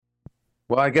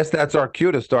Well, I guess that's our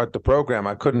cue to start the program.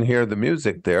 I couldn't hear the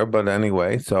music there, but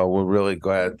anyway, so we're really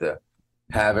glad to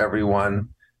have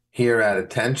everyone here at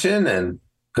attention and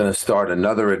going to start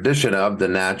another edition of The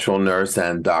Natural Nurse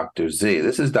and Dr. Z.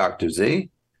 This is Dr. Z,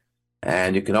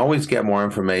 and you can always get more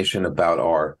information about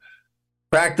our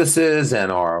practices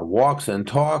and our walks and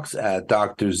talks at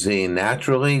Dr. Z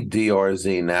Naturally,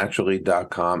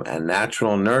 drznaturally.com and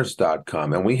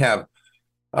naturalnurse.com. And we have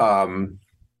a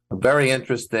very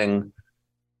interesting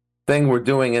thing we're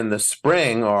doing in the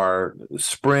spring, our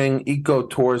spring Eco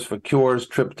Tours for Cures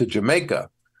trip to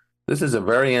Jamaica. This is a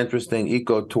very interesting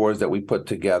eco tours that we put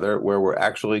together where we're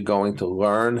actually going to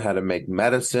learn how to make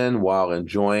medicine while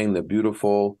enjoying the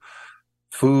beautiful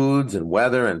foods and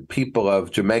weather and people of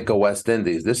Jamaica, West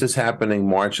Indies. This is happening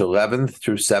March 11th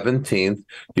through 17th.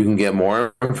 You can get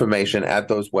more information at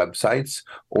those websites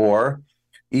or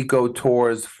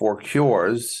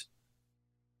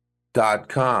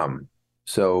ecotoursforcures.com.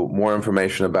 So more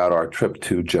information about our trip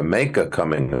to Jamaica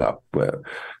coming up.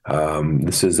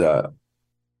 This is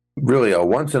really a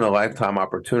once-in-a-lifetime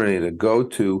opportunity to go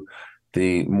to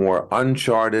the more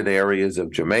uncharted areas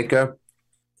of Jamaica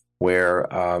where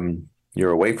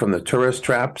you're away from the tourist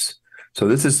traps. So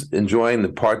this is enjoying the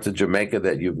parts of Jamaica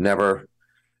that you've never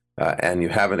and you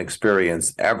haven't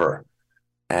experienced ever.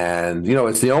 And, you know,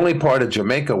 it's the only part of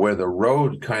Jamaica where the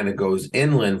road kind of goes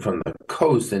inland from the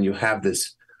coast, and you have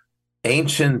this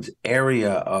ancient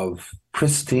area of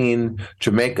pristine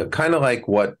Jamaica, kind of like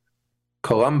what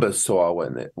Columbus saw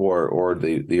or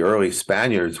the early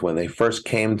Spaniards when they first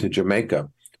came to Jamaica,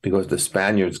 because the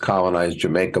Spaniards colonized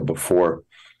Jamaica before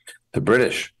the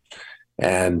British,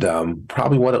 and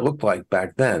probably what it looked like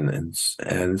back then.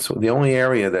 And so the only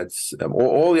area that's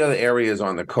all the other areas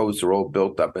on the coast are all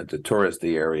built up into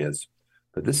touristy areas,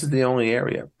 but this is the only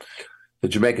area. The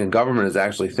Jamaican government is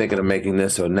actually thinking of making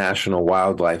this a national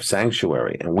wildlife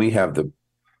sanctuary, and we have the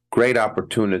great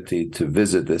opportunity to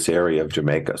visit this area of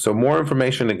Jamaica. So more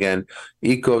information, again,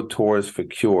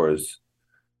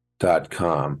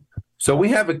 ecotoursforcures.com. So we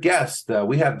have a guest.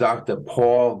 We have Dr.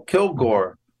 Paul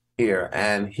Kilgore here,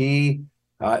 and he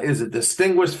is a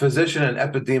distinguished physician and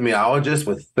epidemiologist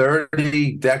with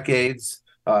 30 decades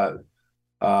of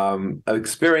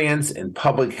experience in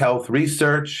public health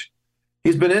research.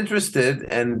 He's been interested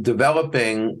in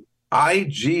developing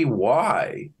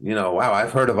IgY. You know, wow,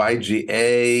 I've heard of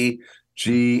IgA,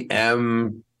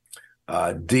 GM,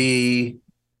 D,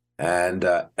 and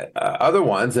other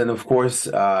ones, and of course,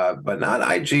 but not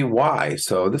IgY.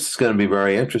 So this is going to be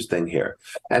very interesting here.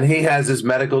 And he has his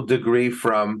medical degree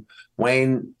from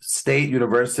Wayne State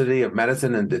University of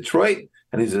Medicine in Detroit,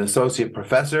 and he's an associate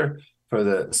professor for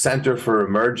the Center for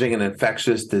Emerging and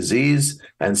Infectious Disease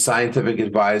and scientific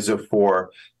advisor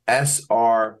for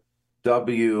SRW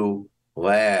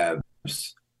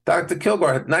Labs. Dr.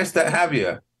 Kilgore, nice to have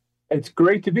you. It's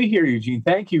great to be here, Eugene.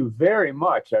 Thank you very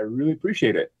much. I really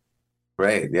appreciate it.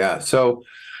 Great, yeah. So,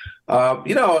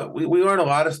 you know, we learn a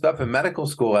lot of stuff in medical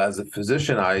school as a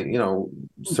physician. I,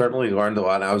 certainly learned a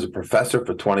lot. I was a professor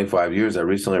for 25 years. I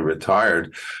recently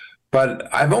retired.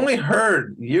 But I've only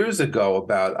heard years ago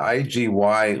about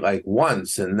IgY like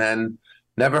once, and then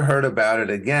never heard about it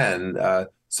again.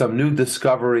 Some new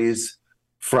discoveries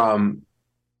from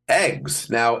eggs.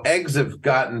 Now, eggs have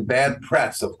gotten bad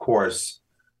press, of course.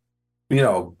 You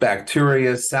know,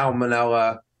 bacteria,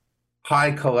 salmonella,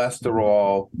 high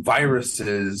cholesterol,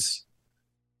 viruses,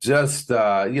 just,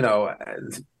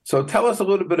 So tell us a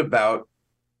little bit about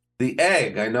the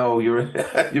egg. I know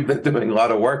you've been doing a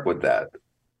lot of work with that.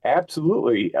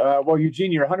 Absolutely. Well,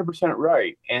 Eugene, you're 100%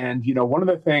 right. And, one of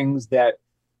the things that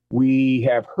we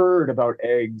have heard about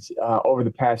eggs over the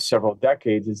past several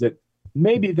decades is that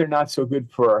maybe they're not so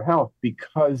good for our health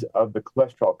because of the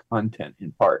cholesterol content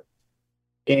in part.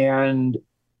 And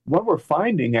what we're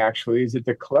finding actually is that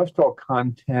the cholesterol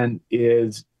content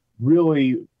is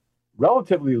really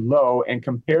relatively low, and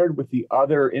compared with the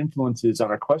other influences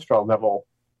on our cholesterol level,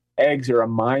 eggs are a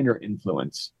minor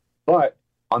influence. But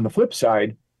on the flip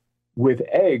side, with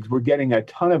eggs, we're getting a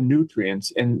ton of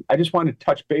nutrients. And I just want to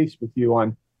touch base with you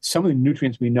on some of the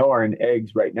nutrients we know are in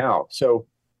eggs right now. So,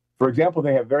 for example,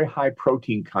 they have very high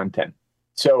protein content.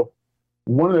 So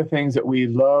one of the things that we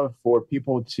love for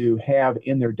people to have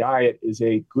in their diet is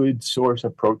a good source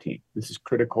of protein. This is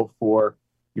critical for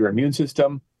your immune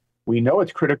system. We know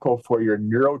it's critical for your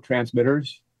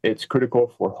neurotransmitters. It's critical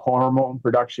for hormone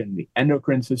production, the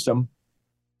endocrine system.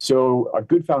 So a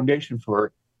good foundation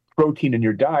for protein in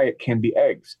your diet can be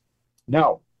eggs.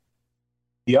 Now,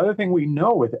 the other thing we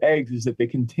know with eggs is that they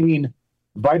contain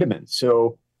vitamins.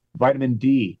 So vitamin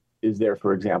D is there,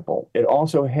 for example. It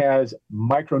also has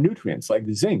micronutrients like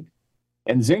zinc.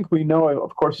 And zinc, we know,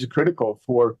 of course, is critical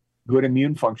for good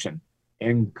immune function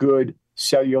and good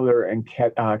cellular and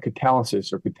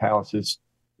catalysis, or catalysis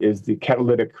is the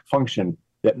catalytic function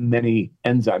that many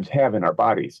enzymes have in our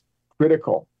bodies.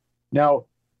 Critical. Now,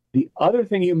 the other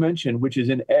thing you mentioned, which is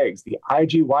in eggs, the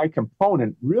IgY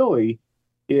component really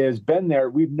is been there.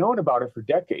 We've known about it for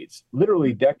decades,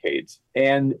 literally decades,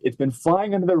 and it's been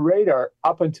flying under the radar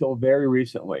up until very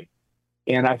recently.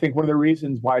 And I think one of the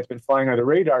reasons why it's been flying under the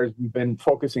radar is we've been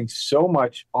focusing so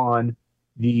much on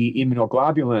the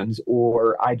immunoglobulins,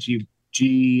 or IgG,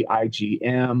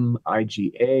 IgM,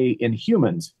 IgA in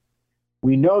humans.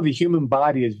 We know the human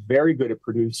body is very good at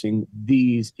producing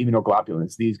these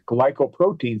immunoglobulins, these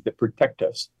glycoproteins that protect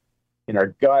us in our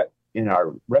gut, in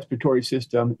our respiratory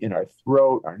system, in our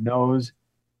throat, our nose.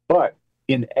 But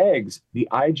in eggs, the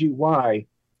IgY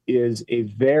is a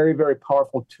very, very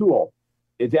powerful tool.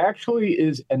 It actually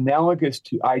is analogous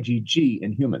to IgG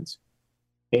in humans.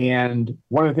 And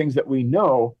one of the things that we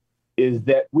know is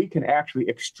that we can actually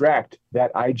extract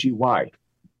that IgY,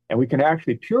 and we can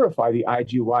actually purify the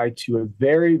IgY to a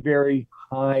very, very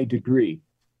high degree.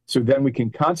 So then we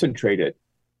can concentrate it.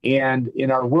 And in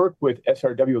our work with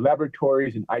SRW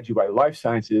Laboratories and IgY Life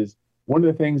Sciences, one of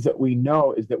the things that we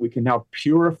know is that we can now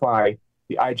purify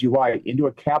the IgY into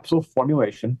a capsule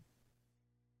formulation.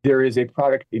 There is a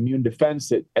product, Immune Defense,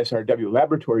 that SRW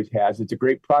Laboratories has. It's a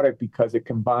great product because it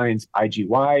combines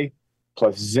IgY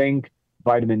plus zinc,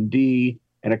 vitamin D,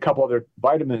 and a couple other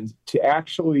vitamins to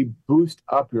actually boost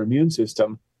up your immune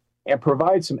system and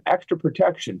provide some extra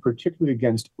protection, particularly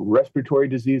against respiratory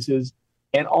diseases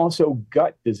and also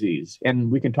gut disease. And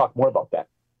we can talk more about that.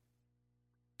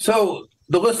 So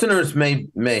the listeners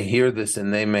may hear this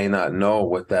and they may not know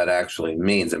what that actually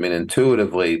means. I mean,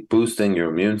 intuitively, boosting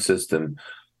your immune system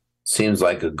seems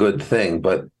like a good thing,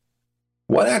 but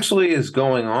what actually is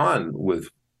going on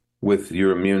with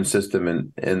your immune system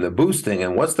and the boosting,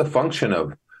 and what's the function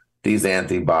of these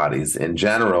antibodies in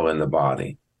general in the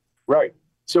body? Right.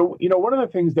 So, one of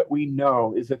the things that we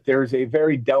know is that there's a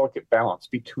very delicate balance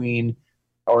between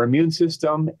our immune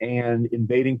system and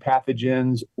invading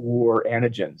pathogens or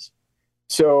antigens.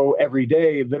 So every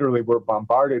day, literally, we're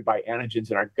bombarded by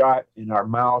antigens in our gut, in our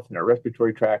mouth, in our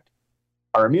respiratory tract.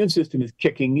 Our immune system is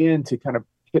kicking in to kind of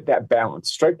hit that balance,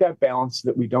 strike that balance so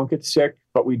that we don't get sick,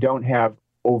 but we don't have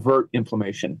overt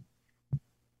inflammation.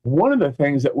 One of the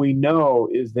things that we know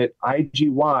is that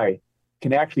IgY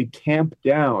can actually tamp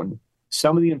down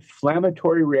some of the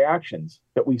inflammatory reactions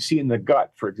that we see in the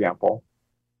gut, for example.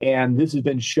 And this has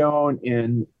been shown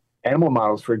in animal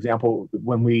models, for example,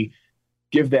 when we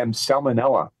give them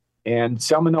salmonella. And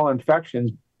salmonella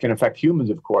infections can affect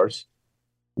humans, of course.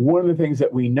 One of the things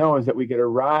that we know is that we get a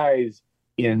rise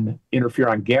in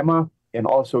interferon gamma and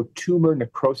also tumor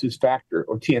necrosis factor,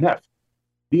 or TNF.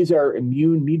 These are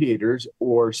immune mediators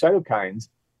or cytokines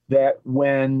that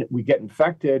when we get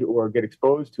infected or get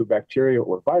exposed to a bacteria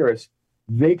or virus,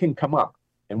 they can come up.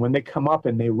 And when they come up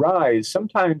and they rise,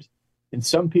 sometimes in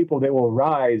some people, they will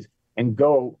rise and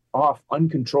go off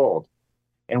uncontrolled.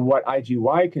 And what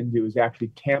IgY can do is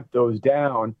actually tamp those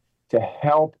down to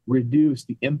help reduce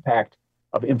the impact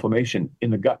of inflammation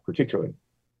in the gut, particularly.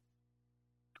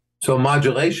 So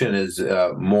modulation is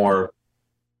more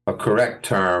a correct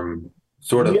term,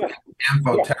 sort of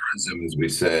amphoterrorism, as we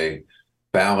say,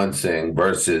 balancing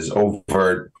versus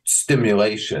overt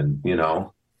stimulation,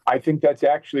 I think that's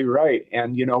actually right.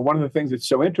 And, one of the things that's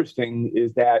so interesting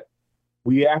is that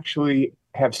we actually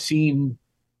have seen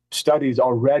studies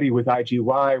already with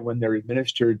IgY when they're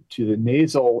administered to the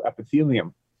nasal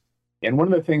epithelium. And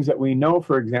one of the things that we know,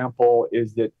 for example,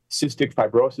 is that cystic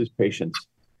fibrosis patients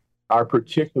are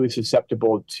particularly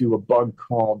susceptible to a bug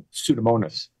called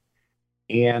Pseudomonas.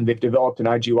 And they've developed an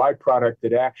IgY product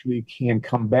that actually can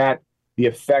combat the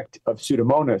effect of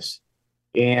Pseudomonas.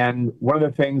 And one of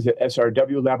the things that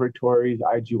SRW Laboratories,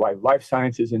 IgY Life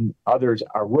Sciences, and others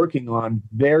are working on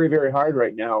very, very hard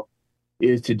right now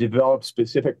is to develop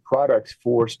specific products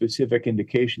for specific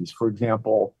indications. For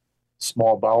example,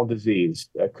 small bowel disease.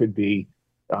 That could be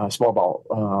small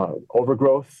bowel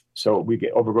overgrowth. So we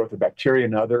get overgrowth of bacteria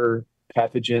and other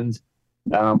pathogens.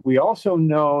 We also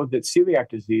know that celiac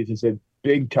disease is a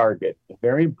big target, a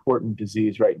very important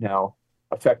disease right now,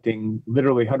 affecting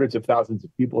literally hundreds of thousands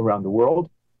of people around the world.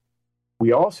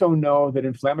 We also know that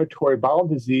inflammatory bowel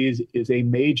disease is a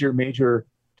major, major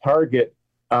target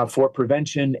for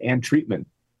prevention and treatment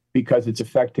because it's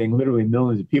affecting literally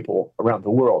millions of people around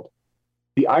the world.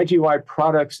 The IgY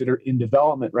products that are in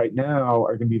development right now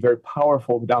are going to be very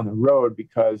powerful down the road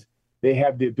because they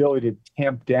have the ability to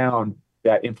tamp down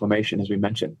that inflammation, as we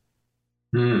mentioned.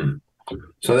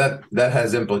 So that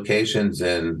has implications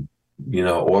in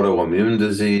autoimmune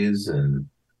disease and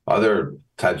other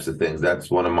types of things. That's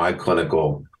one of my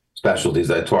clinical specialties.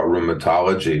 I taught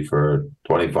rheumatology for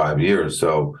 25 years,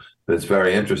 so it's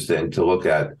very interesting to look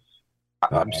at.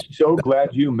 I'm so glad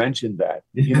you mentioned that.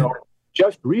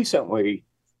 Just recently,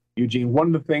 Eugene, one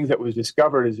of the things that was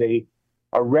discovered is a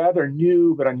rather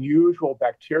new but unusual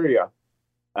bacteria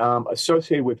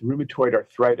associated with rheumatoid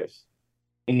arthritis.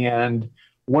 And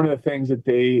one of the things that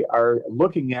they are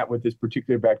looking at with this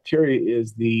particular bacteria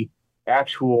is the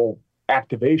actual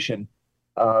activation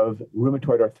of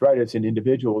rheumatoid arthritis in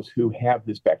individuals who have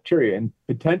this bacteria. And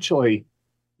potentially,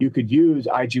 you could use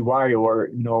IgY or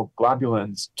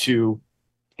globulins to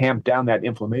tamp down that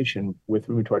inflammation with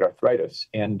rheumatoid arthritis.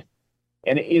 And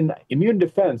in immune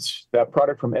defense, that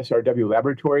product from SRW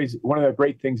Laboratories, one of the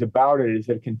great things about it is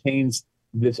that it contains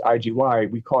this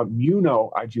IgY. We call it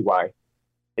immuno-IgY.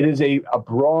 It is a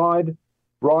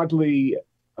broadly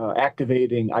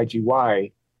activating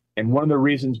IgY. And one of the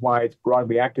reasons why it's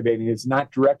broadly activating is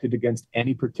not directed against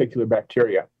any particular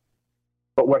bacteria.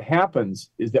 But what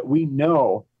happens is that we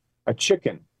know a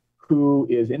chicken who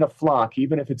is in a flock,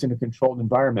 even if it's in a controlled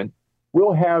environment,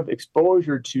 will have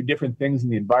exposure to different things in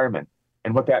the environment.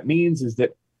 And what that means is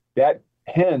that that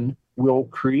hen will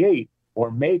create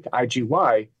or make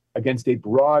IgY against a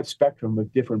broad spectrum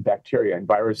of different bacteria and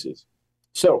viruses.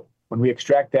 So when we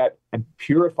extract that and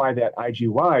purify that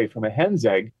IgY from a hen's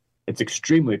egg, it's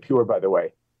extremely pure, by the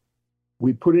way.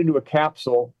 We put it into a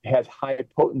capsule, it has high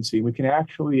potency. We can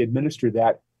actually administer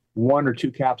that 1 or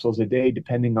 2 capsules a day,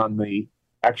 depending on the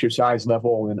exercise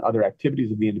level and other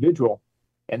activities of the individual.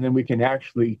 And then we can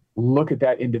actually look at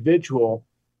that individual,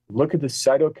 look at the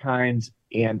cytokines,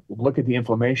 and look at the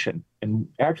inflammation. And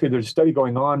actually, there's a study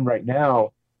going on right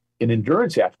now in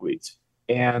endurance athletes.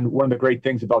 And one of the great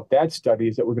things about that study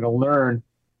is that we're going to learn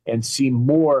and see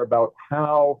more about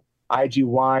how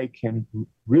IgY can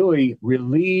really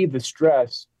relieve the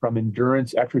stress from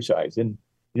endurance exercise. And,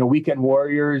 weekend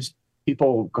warriors,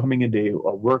 people coming into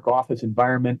a work office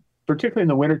environment, particularly in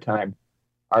the wintertime,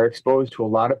 are exposed to a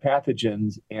lot of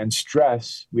pathogens and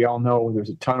stress. We all know there's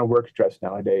a ton of work stress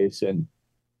nowadays. And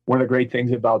one of the great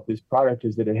things about this product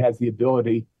is that it has the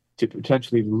ability to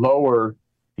potentially lower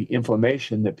the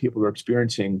inflammation that people are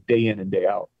experiencing day in and day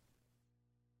out.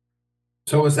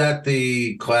 So is that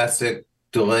the classic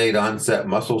delayed onset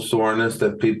muscle soreness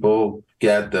that people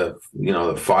get, the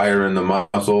fire in the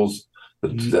muscles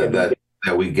that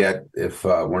we get if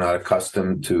we're not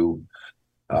accustomed to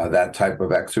that type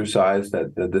of exercise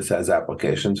that this has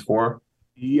applications for?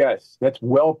 Yes, that's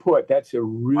well put. That's a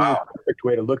really perfect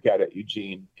way to look at it,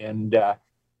 Eugene. And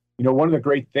one of the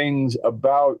great things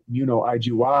about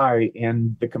IgY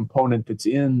and the component that's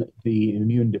in the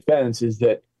immune defense is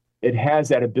that it has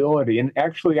that ability. And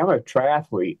actually, I'm a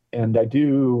triathlete, and I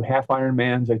do half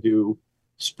Ironmans, I do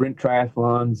sprint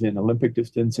triathlons and Olympic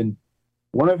distance. And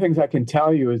one of the things I can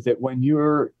tell you is that when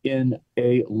you're in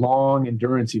a long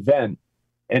endurance event,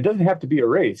 and it doesn't have to be a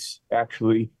race,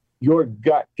 actually, your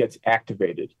gut gets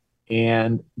activated.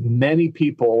 And many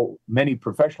people, many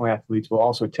professional athletes will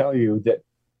also tell you that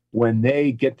when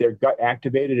they get their gut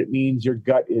activated, it means your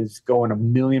gut is going a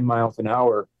million miles an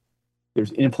hour.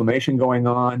 There's inflammation going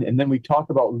on. And then we talk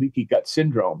about leaky gut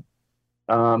syndrome.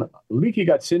 Leaky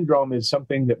gut syndrome is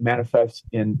something that manifests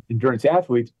in endurance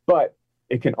athletes, but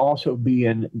it can also be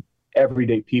in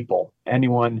everyday people,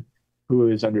 anyone who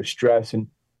is under stress. And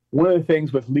one of the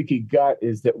things with leaky gut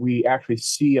is that we actually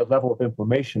see a level of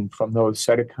inflammation from those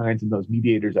cytokines and those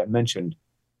mediators I mentioned.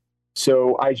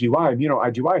 So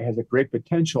IgY has a great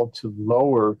potential to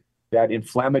lower that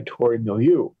inflammatory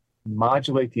milieu,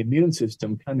 modulate the immune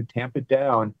system, kind of tamp it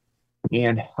down,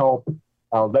 and help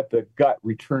let the gut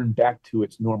return back to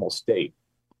its normal state.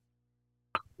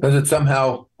 Does it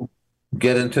somehow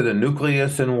get into the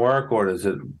nucleus and work, or does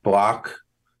it block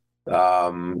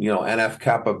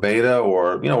NF-kappa beta,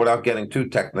 or, without getting too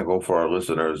technical for our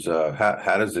listeners,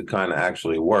 how does it kind of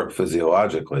actually work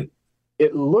physiologically?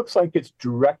 It looks like it's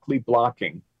directly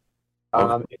blocking.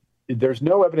 There's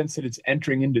no evidence that it's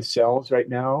entering into cells right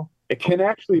now. It can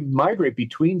actually migrate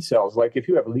between cells. Like if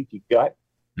you have a leaky gut,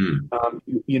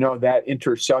 that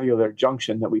intercellular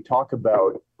junction that we talk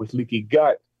about with leaky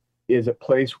gut is a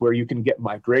place where you can get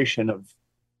migration of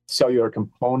cellular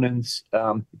components.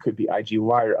 It could be IgY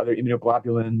or other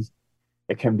immunoglobulins.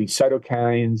 It can be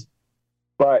cytokines,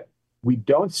 but we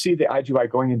don't see the IgY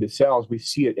going into cells. We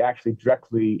see it actually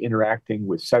directly interacting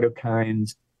with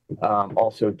cytokines,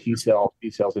 also T cells, B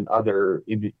cells, and other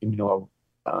immuno.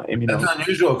 That's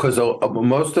unusual because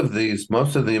most of the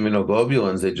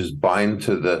immunoglobulins, they just bind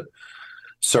to the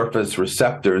surface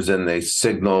receptors and they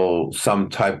signal some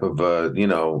type of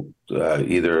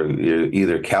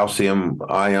either calcium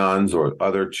ions or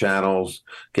other channels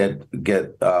get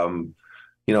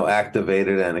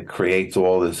activated, and it creates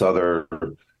all this other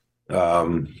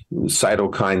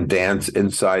cytokine dance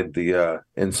inside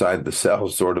the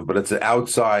cells, sort of. But it's an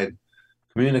outside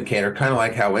communicator, kind of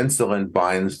like how insulin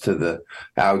binds to the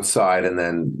outside and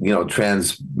then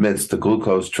transmits the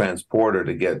glucose transporter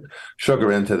to get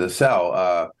sugar into the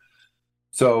cell.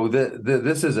 So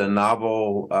this is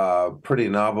a pretty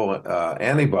novel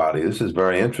antibody. This is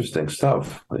very interesting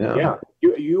stuff. Yeah,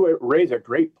 you raise a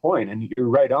great point, and you're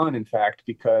right on, in fact,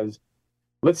 because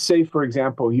let's say, for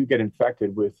example, you get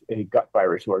infected with a gut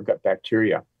virus or a gut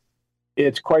bacteria.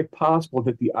 It's quite possible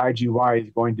that the IgY is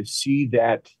going to see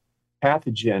that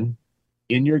pathogen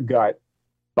in your gut,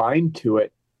 bind to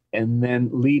it, and then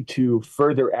lead to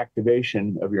further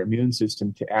activation of your immune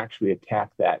system to actually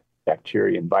attack that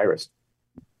bacteria and virus.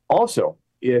 Also,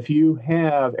 if you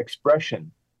have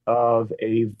expression of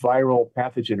a viral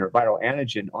pathogen or viral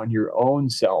antigen on your own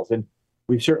cells, and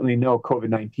we certainly know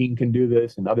COVID-19 can do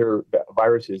this and other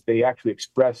viruses, they actually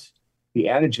express the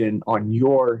antigen on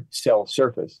your cell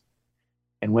surface.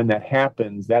 And when that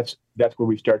happens, that's where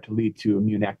we start to lead to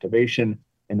immune activation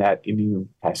and that immune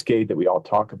cascade that we all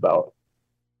talk about.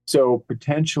 So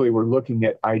potentially we're looking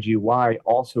at IgY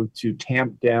also to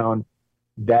tamp down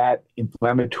that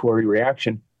inflammatory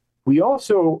reaction. We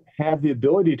also have the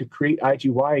ability to create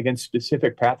IgY against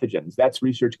specific pathogens. That's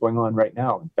research going on right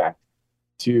now, in fact,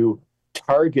 to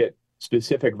target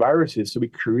specific viruses. So we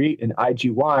create an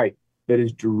IgY that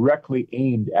is directly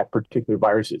aimed at particular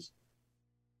viruses.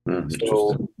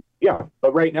 So, yeah,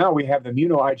 but right now we have the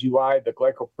immuno-IgY, the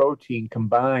glycoprotein,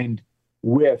 combined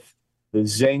with the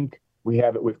zinc. We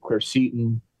have it with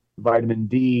quercetin, vitamin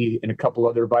D, and a couple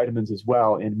other vitamins as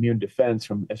well in immune defense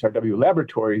from SRW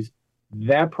Laboratories.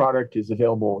 That product is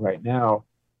available right now.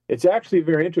 It's actually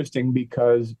very interesting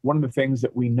because one of the things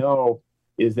that we know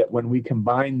is that when we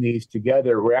combine these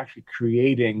together, we're actually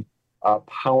creating a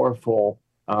powerful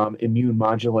immune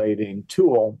modulating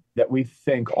tool that we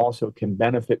think also can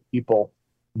benefit people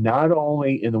not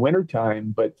only in the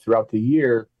wintertime, but throughout the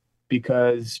year,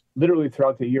 because literally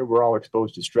throughout the year, we're all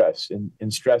exposed to stress.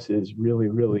 And stress is really,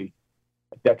 really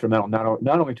detrimental,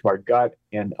 not only to our gut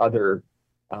and other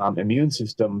immune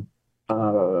system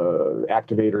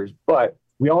activators, but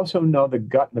we also know the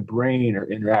gut and the brain are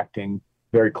interacting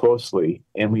very closely.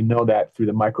 And we know that through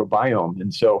the microbiome.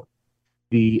 And so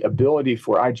the ability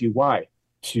for IgY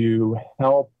to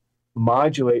help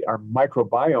modulate our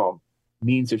microbiome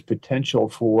means there's potential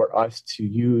for us to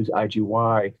use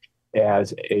IgY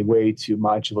as a way to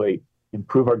modulate,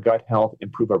 improve our gut health,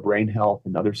 improve our brain health,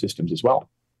 and other systems as well.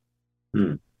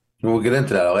 We'll get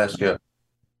into that. I'll ask you a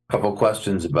couple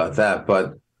questions about that.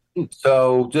 But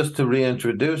so just to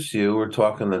reintroduce you, we're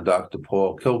talking to Dr.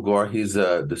 Paul Kilgore. He's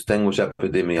a distinguished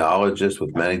epidemiologist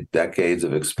with many decades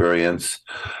of experience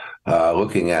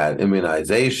looking at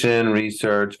immunization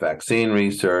research, vaccine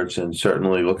research, and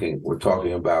certainly we're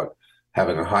talking about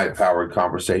having a high-powered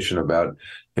conversation about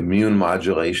immune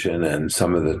modulation and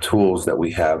some of the tools that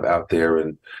we have out there,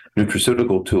 and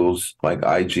nutraceutical tools like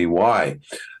IgY.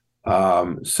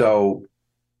 So,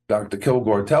 Dr.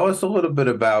 Kilgore, tell us a little bit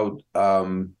about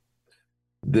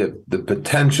the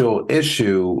potential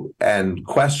issue and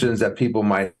questions that people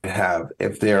might have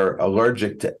if they're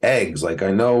allergic to eggs. Like,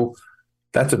 I know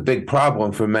that's a big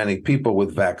problem for many people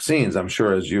with vaccines. I'm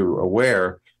sure, as you're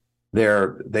aware,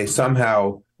 they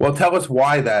somehow. Well, tell us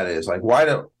why that is. Like, why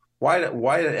do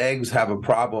eggs have a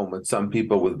problem with some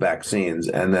people with vaccines,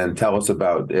 and then tell us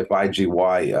about if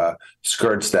IgY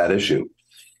skirts that issue.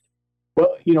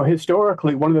 Well,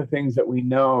 historically, one of the things that we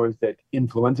know is that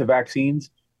influenza vaccines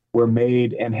were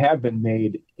made and have been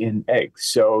made in eggs.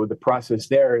 So the process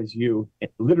there is you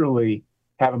literally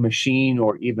have a machine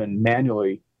or even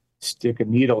manually stick a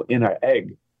needle in an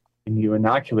egg and you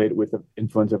inoculate it with an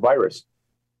influenza virus.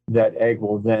 That egg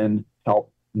will then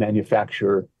help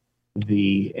manufacture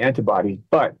the antibody,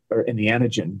 or in the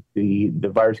antigen, the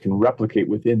virus can replicate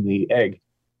within the egg.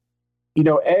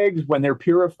 Eggs, when they're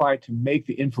purified to make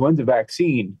the influenza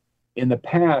vaccine, in the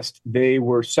past, they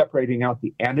were separating out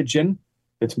the antigen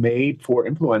that's made for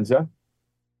influenza,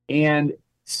 and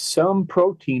some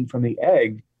protein from the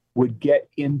egg would get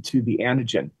into the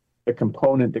antigen, the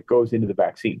component that goes into the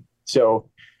vaccine. So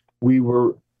we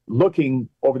were looking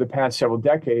over the past several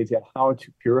decades at how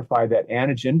to purify that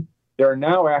antigen. There are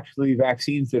now actually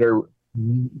vaccines that are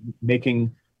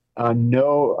making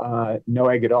no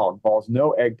egg at all. It involves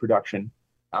no egg production.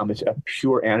 It's a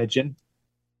pure antigen.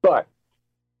 But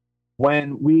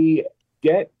when we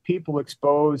get people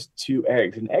exposed to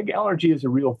eggs, and egg allergy is a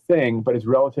real thing, but it's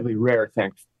relatively rare,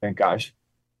 thank gosh.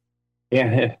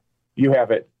 And you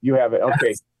have it. You have it.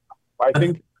 Okay. I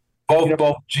think, you Both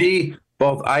know,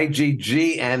 both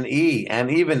IgG and E, and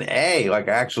even A. Like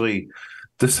I actually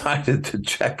decided to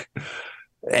check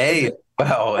A as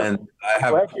well, and I I'm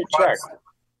have glad you checked.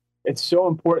 It's so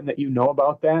important that you know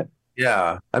about that.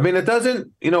 yeah. I mean, it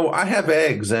doesn't. I have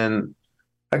eggs, and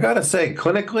I gotta say,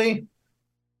 clinically,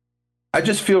 I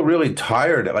just feel really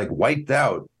tired, like wiped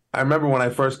out. I remember when I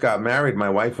first got married, my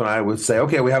wife and I would say,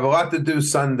 "Okay, we have a lot to do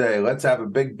Sunday. Let's have a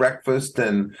big breakfast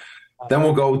and then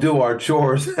we'll go do our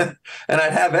chores." And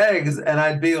I'd have eggs and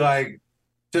I'd be like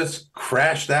just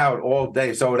crashed out all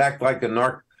day. So it would act like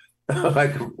a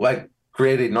like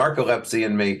creating narcolepsy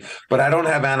in me. But I don't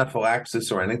have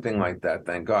anaphylaxis or anything like that,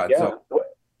 thank God. Yeah. So, but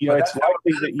It's that's how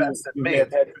likely it that manifests in you me. may have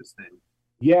It's had, interesting.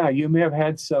 yeah, you may have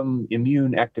had some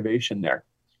immune activation there.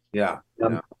 Yeah,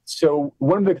 yeah. So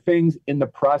one of the things in the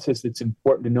process that's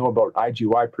important to know about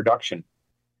IgY production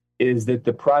is that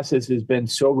the process has been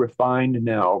so refined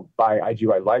now by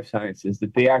IGY Life Sciences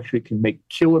that they actually can make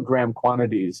kilogram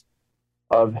quantities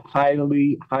of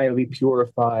highly, highly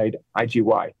purified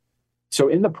IGY. So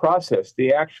in the process,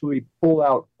 they actually pull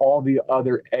out all the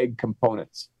other egg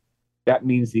components. That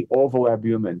means the oval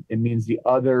albumin. It means the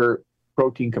other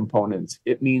protein components.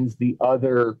 It means the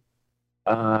other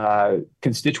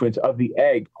constituents of the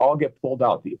egg all get pulled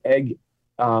out. The egg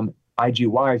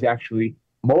IgY is actually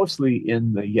mostly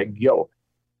in the egg yolk.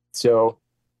 So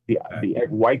the egg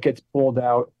white gets pulled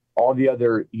out, all the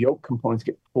other yolk components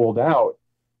get pulled out,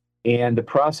 and the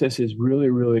process is really,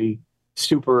 really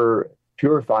super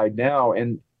purified now.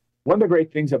 And one of the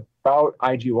great things about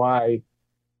IgY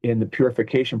in the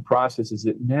purification process is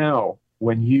that now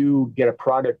when you get a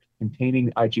product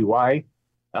containing IgY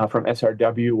from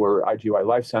SRW or IGY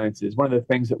Life Sciences, one of the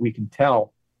things that we can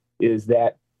tell is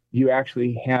that you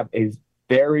actually have a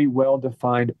very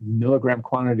well-defined milligram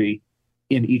quantity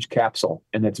in each capsule,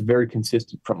 and that's very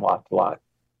consistent from lot to lot.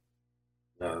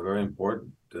 Very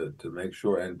important to make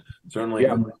sure, and certainly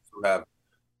Yeah, for those who have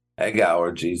egg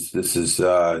allergies, this is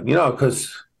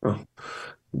because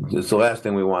it's the last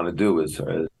thing we want to do is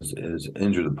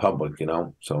injure the public.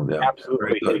 So yeah, very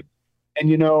absolutely. good. And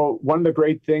one of the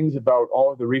great things about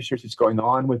all of the research that's going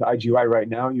on with IGY right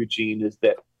now, Eugene, is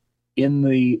that in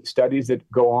the studies that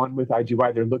go on with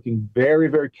IGY, they're looking very,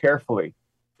 very carefully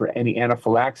for any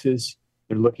anaphylaxis.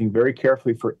 They're looking very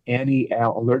carefully for any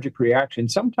allergic reaction.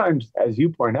 Sometimes, as you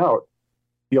point out,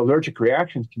 the allergic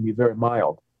reactions can be very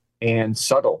mild and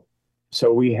subtle.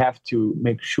 So we have to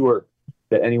make sure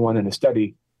that anyone in a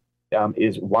study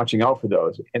is watching out for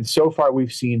those. And so far,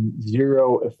 we've seen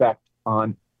zero effect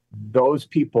on those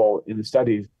people in the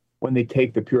studies when they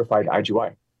take the purified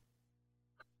IgY.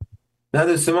 Now,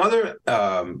 there's some other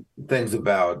things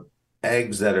about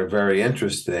eggs that are very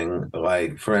interesting.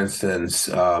 Like, for instance,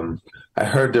 I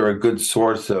heard they're a good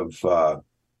source of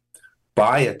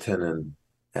biotin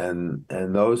and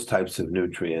those types of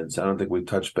nutrients. I don't think we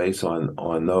touched base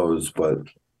on those, but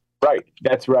Right,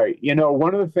 that's right.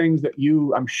 One of the things that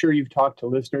I'm sure you've talked to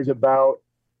listeners about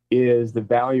is the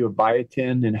value of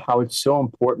biotin and how it's so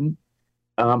important.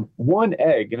 One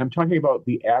egg, and I'm talking about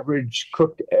the average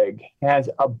cooked egg, has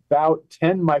about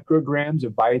 10 micrograms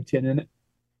of biotin in it.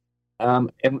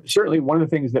 And certainly one of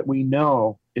the things that we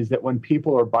know is that when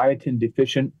people are biotin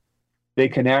deficient, they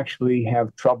can actually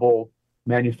have trouble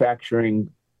manufacturing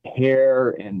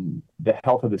hair, and the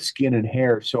health of the skin and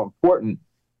hair is so important.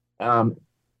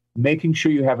 Making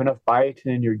sure you have enough biotin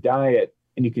in your diet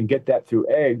and you can get that through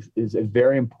eggs is a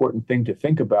very important thing to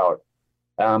think about.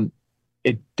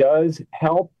 It does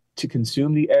help to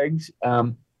consume the eggs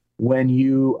when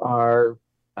you are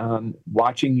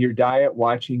watching your diet,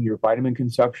 watching your vitamin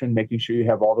consumption, making sure you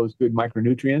have all those good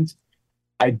micronutrients.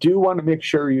 I do want to make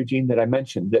sure, Eugene, that I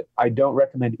mentioned that I don't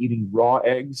recommend eating raw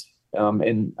eggs.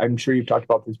 And I'm sure you've talked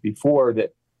about this before,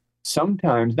 that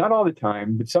sometimes, not all the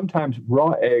time, but sometimes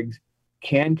raw eggs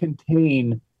can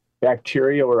contain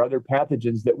bacteria or other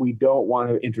pathogens that we don't want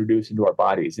to introduce into our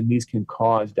bodies. And these can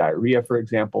cause diarrhea, for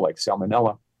example, like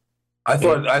salmonella. I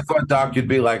thought, Doc, you'd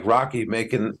be like Rocky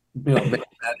making that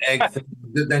egg thing,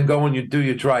 then go and you do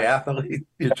your triathlete,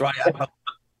 Yeah,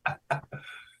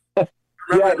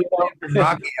 Remember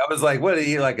Rocky? I was like, what do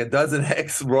you eat, like a dozen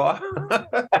eggs raw?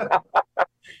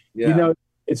 you Yeah. know,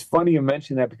 it's funny you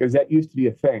mention that because that used to be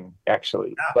a thing,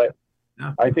 actually. But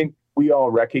Yeah. I think we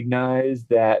all recognize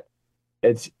that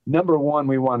it's number one,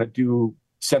 we want to do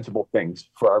sensible things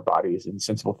for our bodies and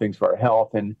sensible things for our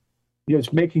health. And,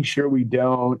 it's making sure we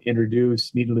don't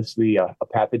introduce needlessly a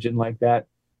pathogen like that.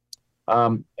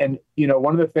 And,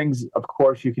 one of the things, of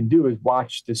course, you can do is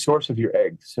watch the source of your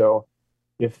eggs. So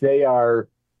if they are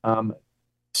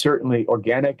Certainly,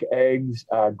 organic eggs,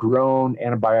 grown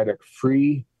antibiotic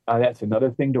free. That's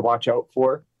another thing to watch out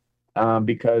for,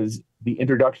 because the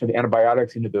introduction of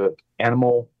antibiotics into the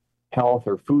animal health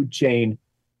or food chain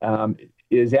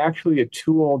is actually a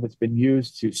tool that's been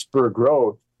used to spur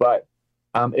growth, but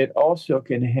it also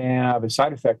can have a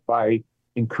side effect by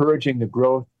encouraging the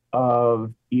growth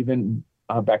of even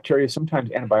bacteria, sometimes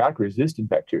antibiotic resistant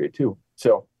bacteria too.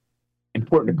 So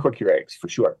important to cook your eggs for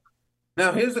sure.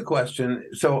 Now, here's the question.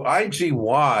 So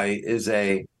IgY is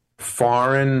a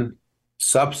foreign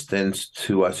substance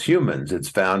to us humans. It's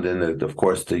found in, of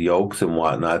course, the yolks and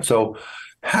whatnot. So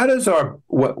how does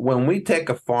when we take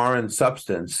a foreign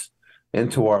substance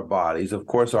into our bodies, of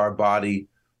course, our body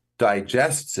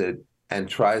digests it and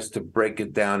tries to break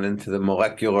it down into the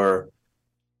molecular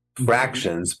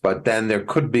fractions, but then there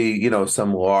could be,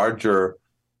 some larger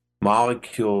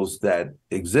molecules that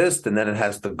exist, and then it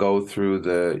has to go through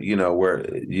the, where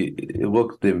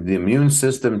the immune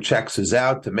system checks us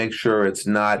out to make sure it's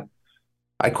not.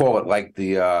 I call it like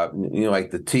the,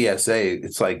 like the TSA.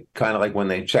 It's like kind of like when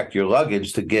they check your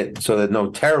luggage to get so that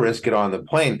no terrorists get on the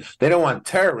plane. They don't want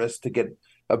terrorists to get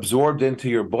absorbed into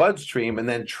your bloodstream and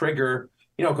then trigger,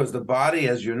 because the body,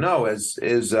 as you know, is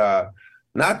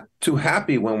not too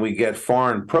happy when we get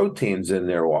foreign proteins in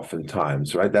there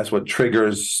oftentimes, right? That's what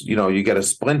triggers, you get a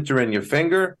splinter in your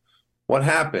finger. What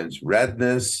happens?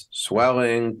 Redness,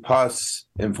 swelling, pus,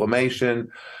 inflammation.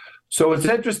 So it's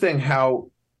interesting how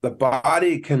the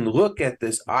body can look at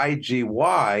this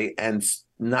IgY and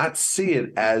not see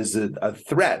it as a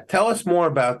threat. Tell us more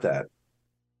about that.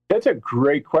 That's a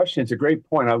great question. It's a great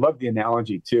point. I love the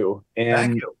analogy too. And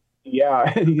thank you.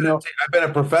 Yeah, I've been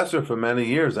a professor for many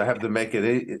years. I have to make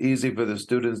it easy for the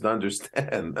students to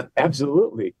understand.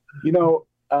 Absolutely.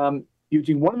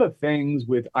 Eugene, one of the things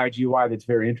with IgY that's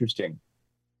very interesting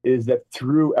is that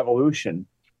through evolution,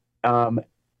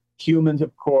 humans,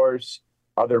 of course,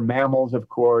 other mammals, of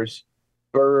course,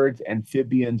 birds,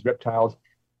 amphibians, reptiles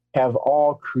have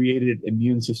all created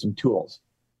immune system tools.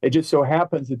 It just so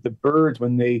happens that the birds,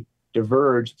 when they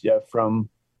diverged from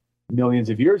millions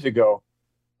of years ago,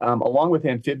 along with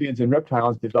amphibians and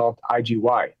reptiles, developed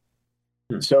IgY.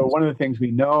 So one of the things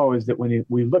we know is that when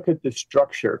we look at the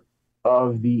structure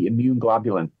of the immune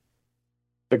globulin,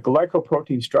 the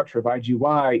glycoprotein structure of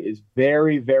IgY is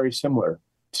very, very similar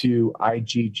to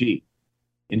IgG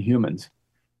in humans.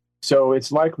 So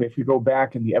it's likely if we go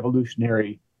back in the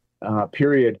evolutionary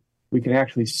period, we can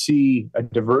actually see a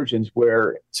divergence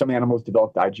where some animals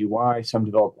developed IgY, some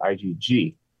developed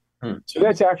IgG. So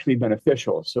that's actually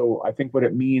beneficial. So I think what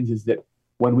it means is that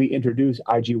when we introduce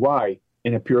IgY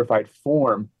in a purified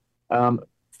form,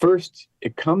 first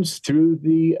it comes through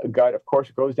the gut. Of course,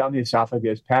 it goes down the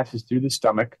esophagus, passes through the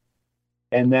stomach,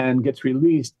 and then gets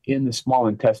released in the small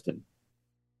intestine.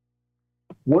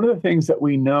 One of the things that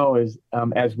we know is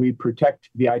as we protect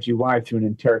the IgY through an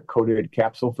enteric-coated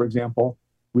capsule, for example,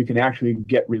 we can actually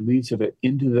get release of it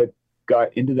into the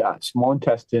gut, into the small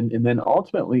intestine, and then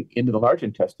ultimately into the large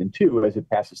intestine too, as it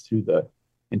passes through the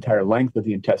entire length of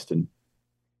the intestine.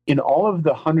 In all of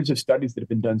the hundreds of studies that have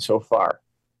been done so far,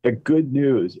 the good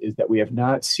news is that we have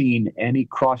not seen any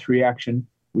cross-reaction.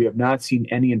 We have not seen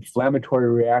any inflammatory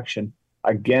reaction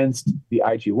against the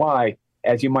IgY,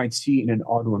 as you might see in an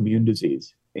autoimmune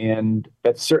disease. And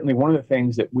that's certainly one of the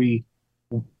things that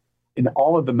in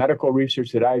all of the medical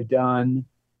research that I've done,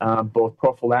 both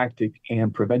prophylactic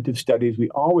and preventive studies,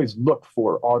 we always look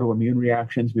for autoimmune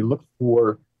reactions. We look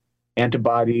for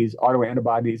antibodies,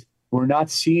 autoantibodies. We're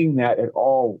not seeing that at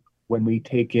all when we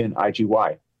take in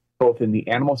IgY, both in the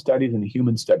animal studies and the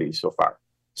human studies so far.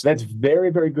 So that's very,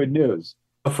 very good news.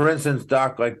 For instance,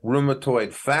 Doc, like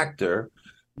rheumatoid factor,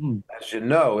 as you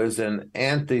know, is an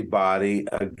antibody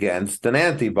against an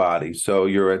antibody. So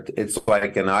it's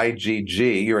like an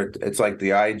IgG. It's like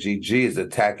the IgG is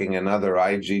attacking another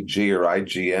IgG or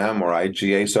IgM or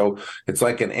IgA. So it's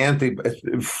like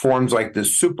it forms like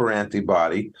this super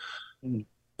antibody.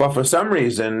 But for some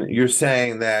reason, you're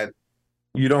saying that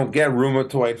you don't get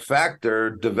rheumatoid factor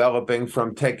developing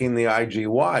from taking the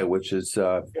IgY, which is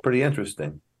pretty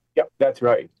interesting. Yep, that's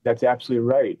right. That's absolutely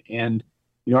right. And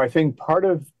I think part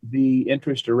of the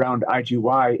interest around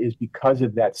IgY is because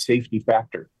of that safety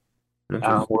factor.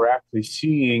 We're actually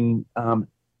seeing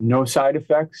no side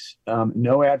effects,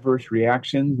 no adverse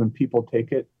reactions when people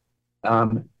take it.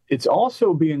 It's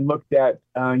also being looked at,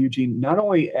 Eugene, not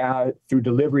only through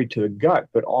delivery to the gut,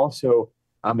 but also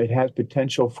it has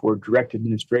potential for direct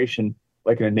administration,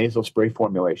 like in a nasal spray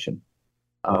formulation.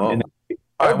 All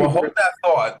right, well, hold that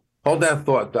thought. Hold that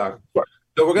thought, Doc. Sure.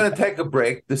 So we're going to take a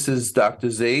break. This is Dr.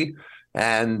 Z,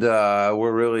 and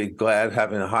we're really glad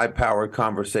having a high-powered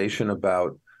conversation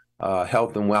about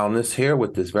health and wellness here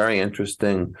with this very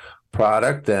interesting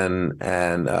product and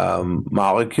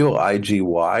molecule,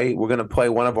 IGY. We're going to play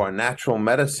one of our natural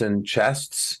medicine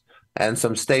chests and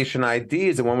some station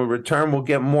IDs. And when we return, we'll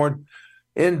get more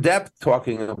in depth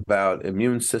talking about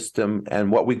immune system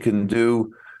and what we can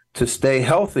do to stay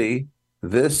healthy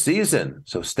this season.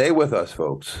 So stay with us,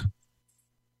 folks.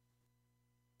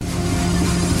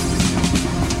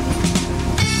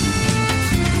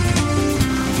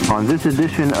 On this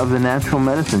edition of the Natural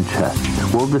Medicine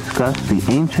Chest, we'll discuss the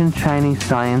ancient Chinese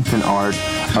science and art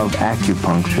of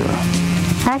acupuncture.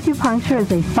 Acupuncture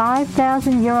is a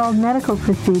 5,000-year-old medical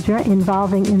procedure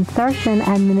involving insertion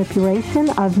and manipulation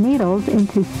of needles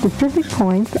into specific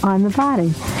points on the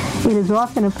body. It is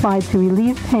often applied to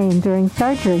relieve pain during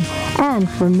surgery and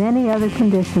for many other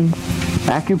conditions.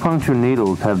 Acupuncture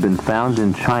needles have been found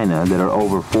in China that are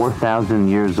over 4,000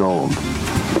 years old.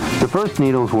 The first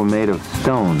needles were made of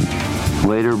stone.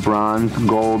 Later, bronze,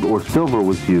 gold, or silver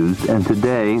was used, and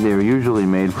today they are usually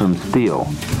made from steel.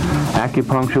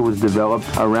 Acupuncture was developed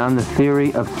around the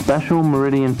theory of special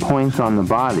meridian points on the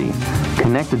body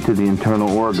connected to the internal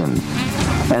organs,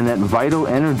 and that vital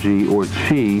energy, or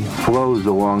qi, flows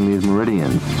along these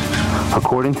meridians.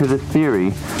 According to this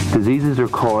theory, diseases are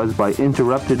caused by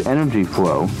interrupted energy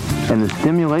flow, and the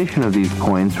stimulation of these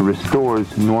points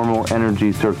restores normal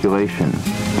energy circulation.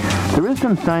 There is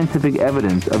some scientific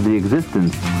evidence of the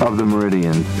existence of the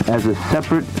meridians as a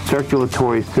separate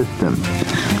circulatory system.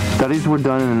 Studies were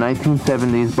done in the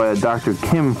 1970s by a Dr.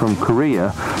 Kim from Korea,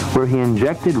 where he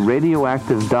injected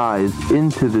radioactive dyes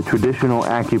into the traditional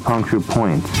acupuncture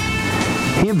points.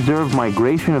 He observed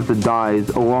migration of the dyes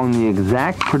along the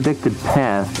exact predicted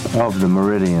path of the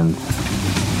meridians.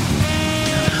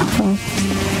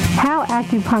 How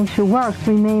acupuncture works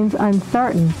remains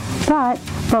uncertain, but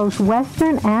both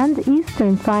Western and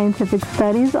Eastern scientific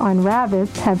studies on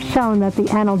rabbits have shown that the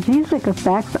analgesic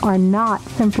effects are not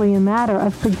simply a matter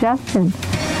of suggestion.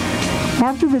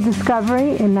 After the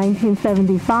discovery in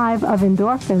 1975 of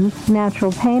endorphins,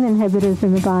 natural pain inhibitors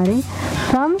in the body,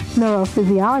 some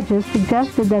neurophysiologists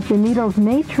suggested that the needles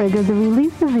may trigger the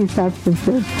release of these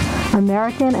substances.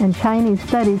 American and Chinese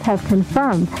studies have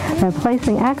confirmed that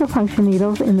placing acupuncture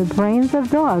needles in the brains of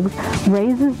dogs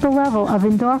raises the level of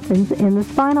endorphins in the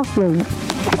spinal fluid.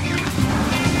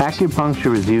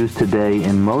 Acupuncture is used today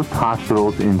in most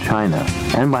hospitals in China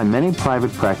and by many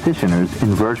private practitioners in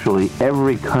virtually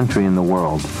every country in the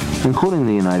world, including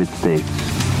the United States.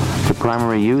 The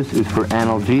primary use is for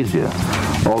analgesia,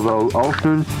 although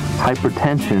ulcers,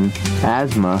 hypertension,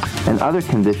 asthma, and other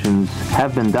conditions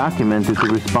have been documented to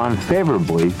respond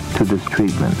favorably to this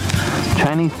treatment.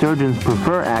 Chinese surgeons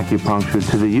prefer acupuncture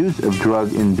to the use of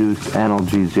drug-induced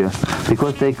analgesia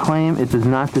because they claim it does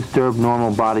not disturb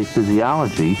normal body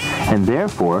physiology and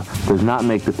therefore does not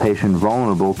make the patient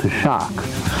vulnerable to shock.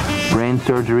 Brain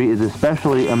surgery is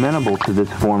especially amenable to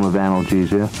this form of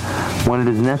analgesia when it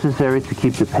is necessary to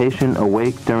keep the patient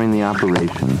awake during the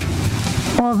operation.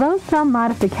 Although some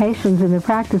modifications in the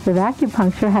practice of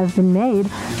acupuncture have been made,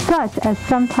 such as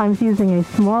sometimes using a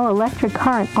small electric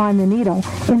current on the needle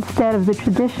instead of the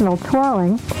traditional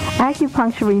twirling,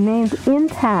 acupuncture remains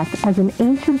intact as an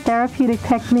ancient therapeutic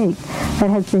technique that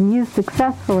has been used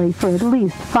successfully for at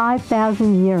least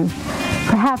 5,000 years.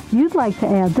 Perhaps you'd like to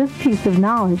add this piece of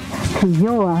knowledge to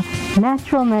your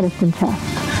natural medicine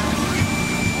chest.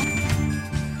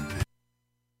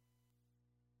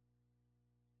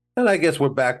 And I guess we're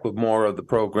back with more of the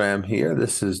program here.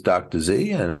 This is Dr.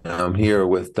 Z, and I'm here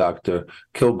with Dr.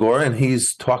 Kilgore, and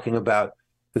he's talking about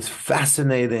this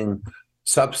fascinating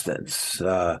substance,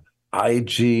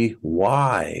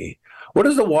 IGY. What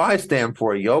does the Y stand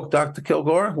for, Yoke, Dr.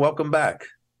 Kilgore? Welcome back.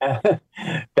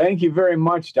 Thank you very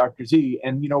much, Dr. Z.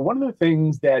 And, one of the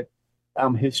things that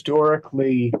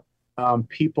historically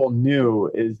people knew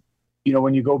is,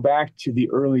 when you go back to the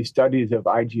early studies of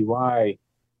IGY,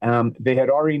 they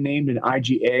had already named an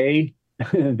IgA,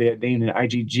 they had named an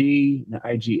IgG, an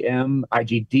IgM,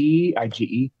 IgD,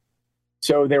 IgE.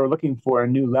 So they were looking for a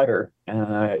new letter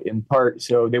in part.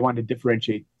 So they wanted to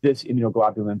differentiate this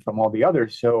immunoglobulin from all the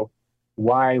others. So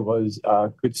Y was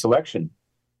a good selection.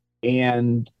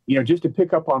 And, just to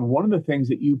pick up on one of the things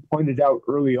that you pointed out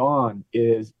early on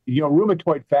is,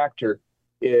 rheumatoid factor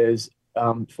is,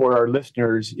 for our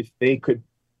listeners, if they could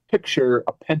picture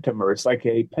a pentamer, it's like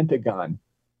a pentagon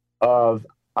of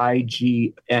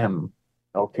IgM,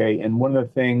 okay? And one of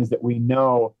the things that we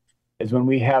know is when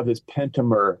we have this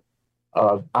pentamer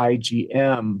of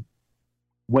IgM,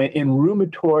 when in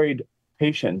rheumatoid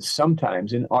patients,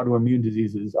 sometimes in autoimmune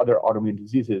diseases, other autoimmune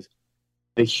diseases,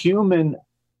 the human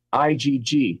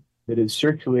IgG that is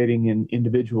circulating in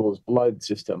individuals' blood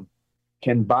system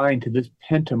can bind to this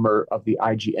pentamer of the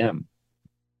IgM.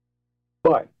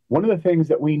 But one of the things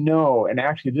that we know, and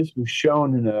actually this was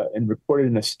shown and reported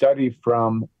in a study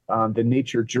from the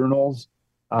Nature journals.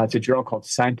 It's a journal called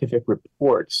Scientific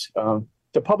Reports.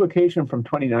 It's a publication from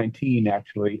 2019,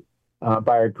 actually,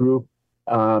 by a group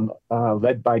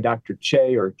led by Dr.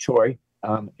 Choi,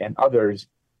 and others.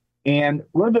 And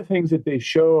one of the things that they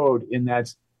showed in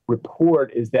that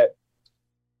report is that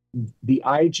the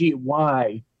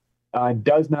IgY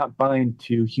does not bind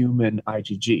to human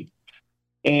IgG.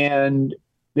 And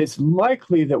it's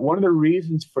likely that one of the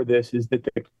reasons for this is that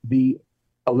the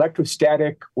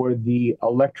electrostatic or the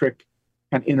electric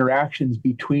kind of interactions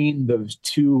between those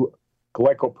two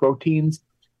glycoproteins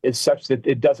is such that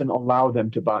it doesn't allow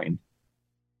them to bind.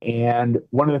 And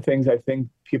one of the things I think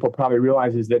people probably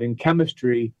realize is that in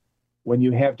chemistry, when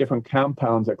you have different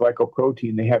compounds like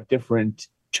glycoprotein, they have different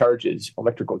charges,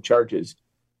 electrical charges.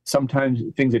 Sometimes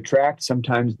things attract,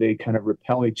 sometimes they kind of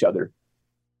repel each other.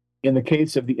 In the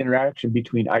case of the interaction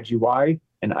between IgY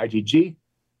and IgG,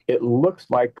 it looks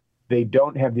like they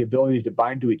don't have the ability to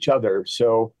bind to each other.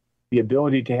 So the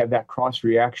ability to have that cross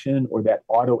reaction or that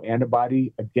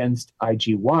autoantibody against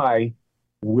IgY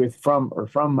from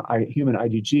human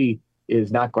IgG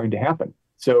is not going to happen.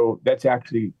 So that's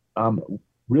actually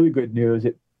really good news.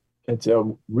 It's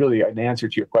really an answer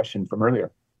to your question from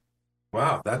earlier.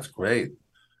 Wow, that's great.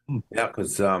 Yeah,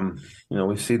 because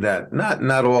we see that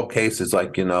not all cases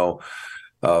like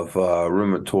of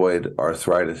rheumatoid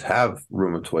arthritis have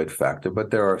rheumatoid factor,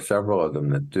 but there are several of them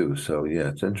that do. So yeah,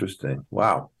 it's interesting.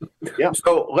 Wow. Yeah.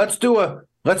 So let's do a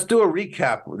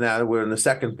recap now that we're in the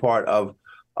second part of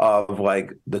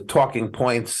like the talking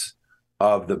points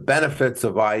of the benefits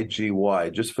of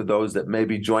IgY, just for those that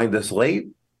maybe joined us late.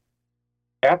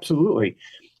 Absolutely.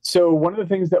 So one of the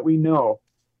things that we know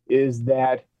is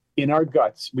that in our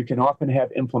guts, we can often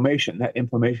have inflammation. That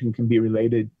inflammation can be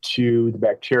related to the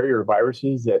bacteria or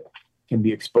viruses that can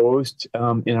be exposed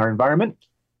in our environment.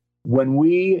 When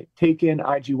we take in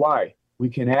IgY, we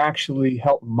can actually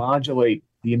help modulate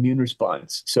the immune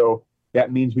response. So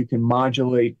that means we can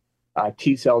modulate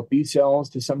T cells, B cells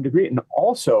to some degree, and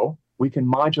also we can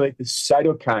modulate the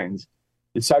cytokines.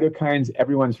 The cytokines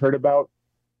everyone's heard about,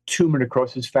 tumor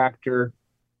necrosis factor,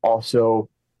 also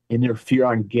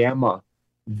interferon gamma.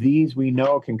 These we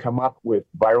know can come up with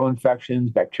viral infections,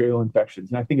 bacterial infections.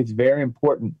 And I think it's very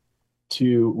important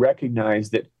to recognize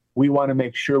that we want to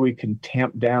make sure we can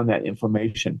tamp down that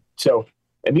inflammation. So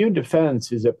immune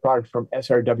defense is a product from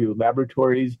SRW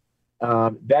Laboratories.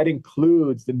 That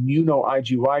includes the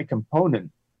immuno-IgY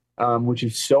component, which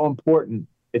is so important.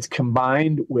 It's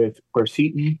combined with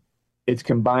quercetin. It's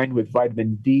combined with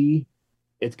vitamin D.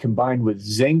 It's combined with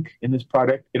zinc in this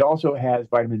product. It also has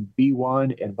vitamin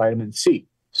B1 and vitamin C.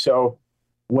 So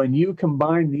when you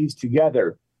combine these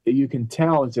together, you can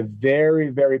tell it's a very,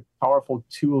 very powerful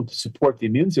tool to support the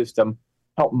immune system,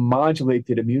 help modulate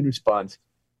the immune response,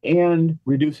 and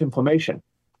reduce inflammation.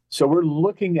 So we're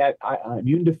looking at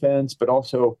immune defense, but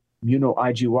also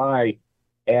immuno-IgY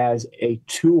as a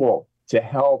tool to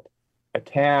help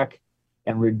attack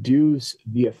and reduce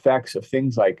the effects of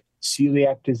things like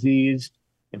celiac disease,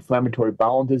 inflammatory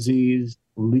bowel disease,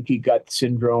 leaky gut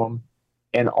syndrome,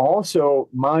 and also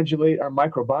modulate our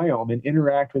microbiome and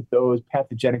interact with those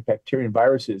pathogenic bacteria and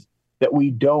viruses that we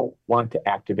don't want to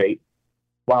activate,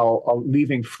 while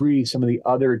leaving free some of the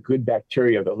other good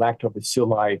bacteria, the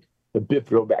lactobacilli, the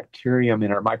bifidobacterium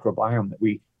in our microbiome that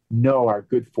we know are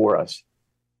good for us.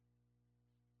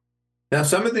 Now,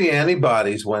 some of the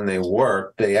antibodies, when they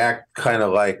work, they act kind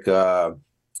of like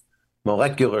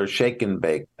molecular shake and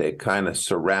bake. They kind of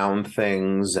surround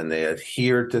things and they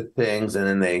adhere to things, and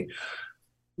then they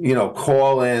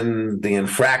call in the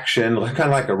infraction, kind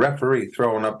of like a referee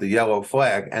throwing up the yellow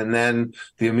flag, and then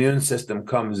the immune system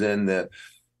comes in, the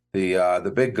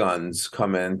big guns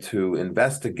come in to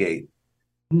investigate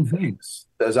things.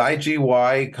 Does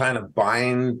IgY kind of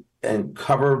bind and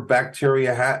cover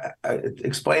bacteria?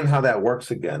 Explain how that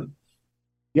works again.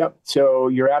 Yep. So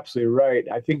you're absolutely right.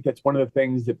 I think that's one of the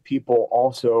things that people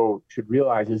also should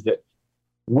realize is that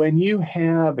when you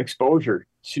have exposure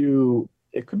to,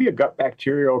 it could be a gut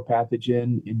bacterial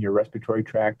pathogen in your respiratory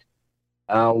tract,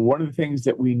 one of the things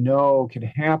that we know can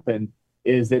happen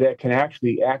is that it can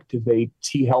actually activate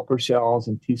T helper cells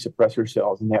and T suppressor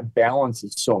cells, and that balance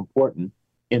is so important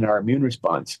in our immune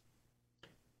response.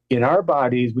 In our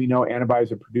bodies, we know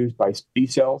antibodies are produced by B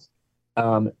cells.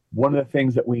 One of the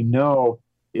things that we know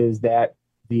is that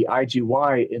the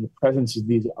IgY, in the presence of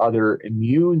these other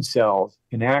immune cells,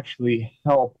 can actually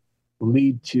help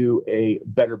lead to a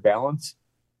better balance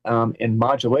and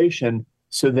modulation,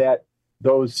 so that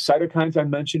those cytokines I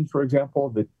mentioned, for example,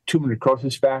 the tumor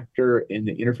necrosis factor and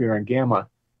the interferon gamma,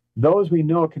 those we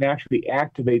know can actually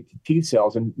activate the T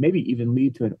cells and maybe even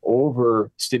lead to an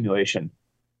overstimulation.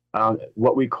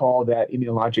 What we call that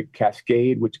immunologic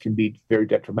cascade, which can be very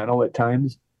detrimental at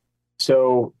times.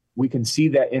 So we can see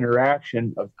that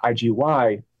interaction of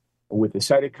IgY with the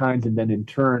cytokines and then in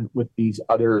turn with these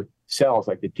other cells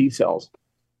like the T cells.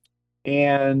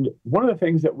 And one of the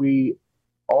things that we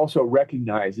also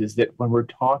recognize is that when we're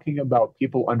talking about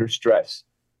people under stress,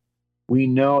 we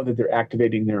know that they're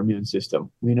activating their immune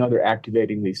system. We know they're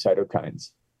activating these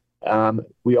cytokines.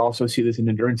 We also see this in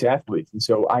endurance athletes. And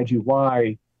so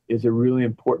IgY is a really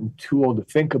important tool to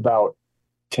think about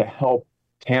to help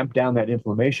tamp down that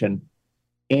inflammation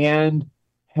and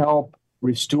help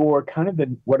restore kind of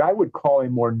what I would call a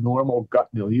more normal gut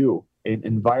milieu, an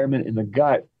environment in the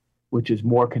gut which is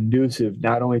more conducive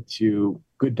not only to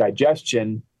good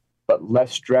digestion, but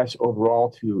less stress overall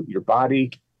to your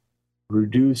body,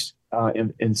 reduce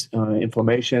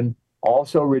inflammation,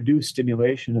 also reduce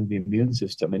stimulation of the immune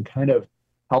system, and kind of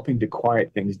helping to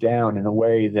quiet things down in a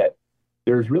way that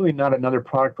there's really not another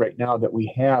product right now that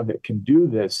we have that can do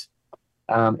this.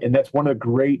 And that's one of the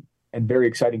great and very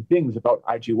exciting things about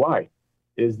IgY,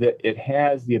 is that it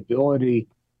has the ability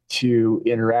to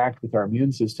interact with our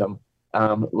immune system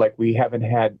like we haven't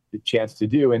had the chance to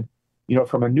do. And, you know,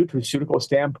 from a nutraceutical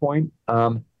standpoint,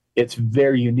 it's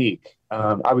very unique.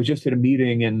 I was just at a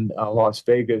meeting in Las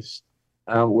Vegas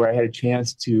where I had a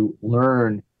chance to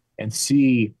learn and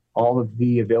see all of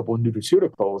the available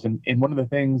nutraceuticals. And one of the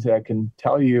things that I can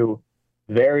tell you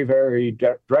very, very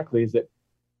directly is that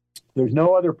there's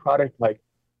no other product like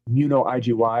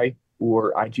immuno-IgY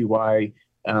or IgY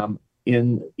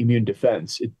in immune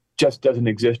defense. It just doesn't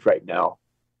exist right now,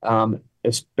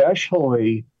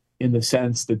 especially in the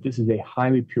sense that this is a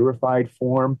highly purified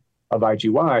form of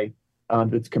IgY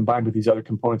that's combined with these other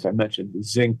components I mentioned,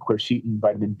 zinc, quercetin,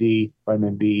 vitamin D,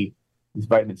 vitamin B,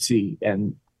 vitamin C.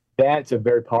 And that's a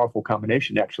very powerful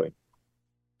combination, actually.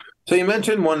 So you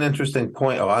mentioned one interesting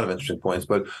point, a lot of interesting points,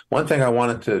 but one thing I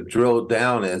wanted to drill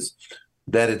down is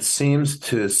that it seems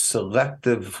to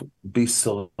be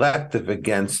selective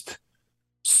against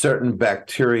certain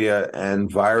bacteria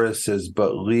and viruses,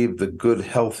 but leave the good,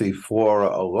 healthy flora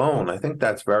alone. I think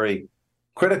that's very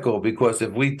critical, because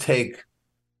if we take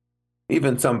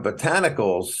even some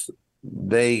botanicals,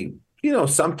 they, you know,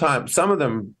 sometimes some of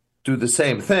them do the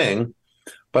same thing,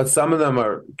 but some of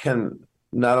them can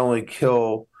not only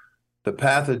kill the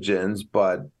pathogens,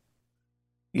 but,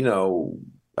 you know,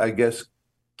 I guess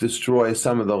destroy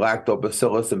some of the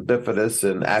lactobacillus and bifidus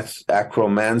and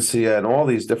Akkermansia and all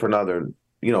these different other,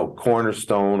 you know,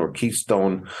 cornerstone or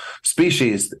keystone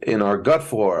species in our gut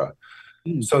flora.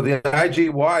 So the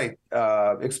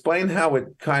IgY, explain how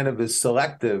it kind of is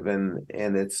selective and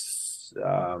it's,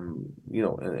 you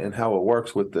know, and how it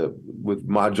works with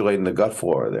modulating the gut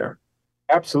flora there.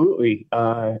 Absolutely.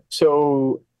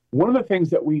 So one of the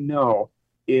things that we know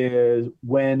is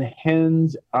when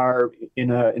hens are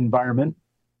in an environment,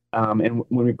 and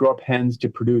when we grow up hens to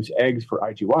produce eggs for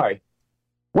IgY,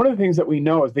 one of the things that we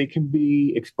know is they can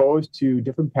be exposed to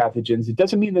different pathogens. It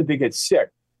doesn't mean that they get sick,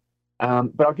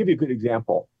 but I'll give you a good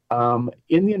example.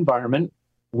 In the environment,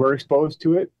 we're exposed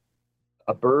to it.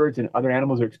 Birds and other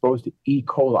animals are exposed to E.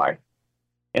 coli.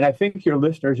 And I think your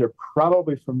listeners are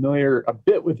probably familiar a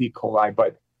bit with E. coli,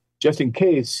 but just in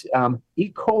case,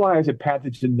 E. coli is a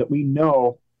pathogen that we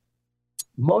know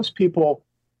most people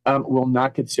will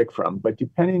not get sick from. But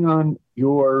depending on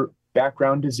your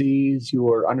background disease,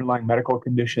 your underlying medical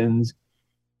conditions,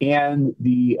 and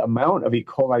the amount of E.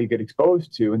 coli you get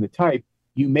exposed to and the type,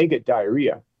 you may get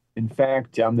diarrhea. In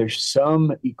fact, there's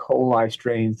some E. coli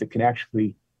strains that can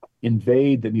actually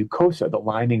invade the mucosa, the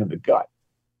lining of the gut.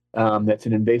 That's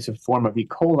an invasive form of E.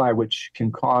 coli, which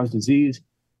can cause disease.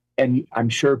 And I'm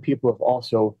sure people have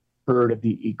also heard of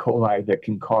the E. coli that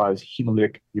can cause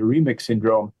hemolytic uremic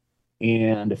syndrome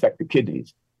and affect the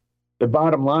kidneys. The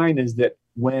bottom line is that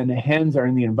when hens are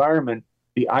in the environment,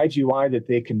 the IgY that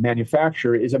they can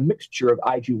manufacture is a mixture of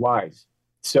IgYs.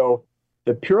 So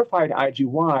the purified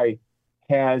IgY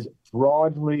has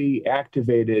broadly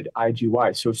activated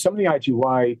IgY. So some of the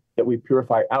IgY that we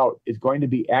purify out is going to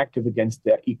be active against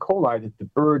that E. coli that the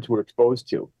birds were exposed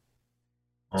to.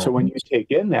 So when you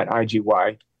take in that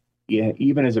IgY,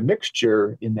 even as a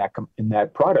mixture in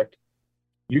that product,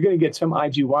 you're going to get some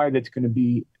IgY that's going to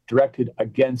be directed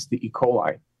against the E.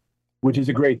 coli, which is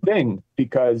a great thing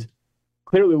because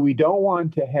clearly we don't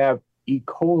want to have E.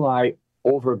 coli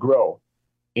overgrow.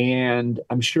 And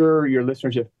I'm sure your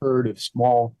listeners have heard of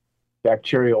small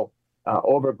bacterial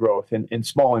overgrowth and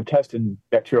small intestine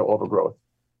bacterial overgrowth.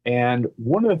 And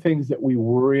one of the things that we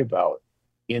worry about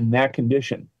in that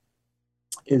condition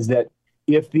is that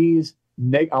if these,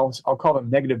 I'll call them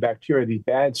negative bacteria, these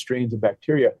bad strains of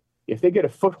bacteria, if they get a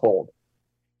foothold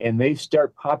and they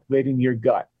start populating your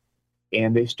gut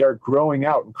and they start growing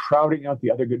out and crowding out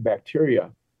the other good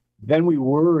bacteria, then we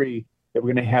worry that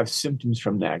we're going to have symptoms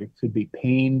from that. It could be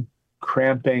pain,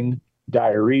 cramping,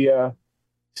 diarrhea,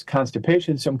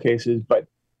 constipation in some cases, but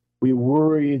we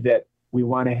worry that we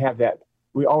want to have that.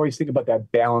 We always think about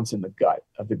that balance in the gut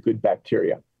of the good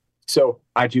bacteria. So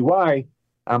IgY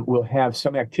will have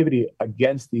some activity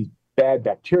against these bad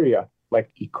bacteria like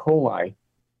E. coli,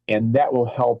 and that will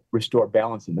help restore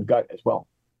balance in the gut as well.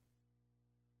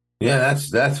 Yeah,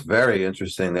 that's very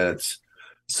interesting that it's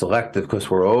selective, because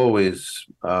we're always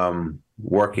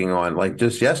working on, like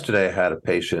just yesterday I had a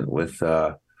patient with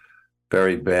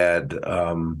very bad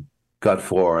gut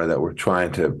flora that we're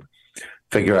trying to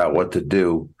figure out what to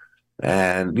do.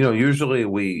 And, usually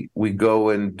we go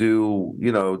and do,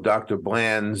 Dr.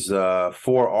 Bland's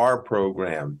 4R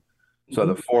program. So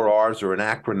the 4Rs are an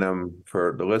acronym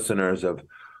for the listeners of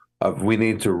we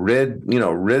need to rid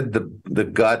the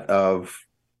gut of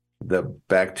the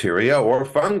bacteria or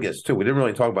fungus too. We didn't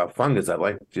really talk about fungus. I'd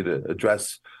like you to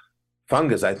address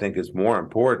fungus. I think is more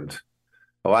important.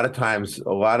 A lot of times, a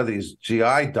lot of these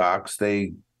GI docs,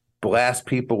 they blast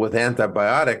people with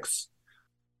antibiotics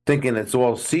thinking it's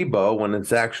all SIBO when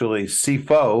it's actually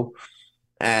SIFO,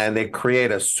 and they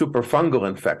create a super fungal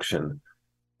infection.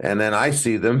 And then I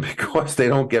see them, because they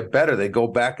don't get better, they go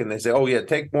back and they say, oh yeah,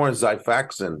 take more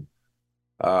Xifaxan,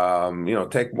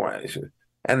 take more.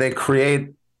 And they create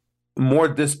more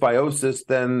dysbiosis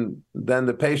than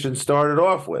the patient started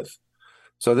off with.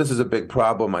 So this is a big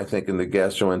problem, I think, in the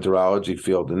gastroenterology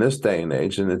field in this day and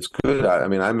age, and it's good. I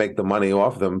mean, I make the money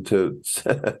off them to,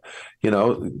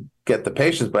 get the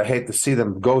patients, but I hate to see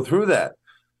them go through that.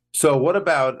 So what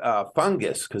about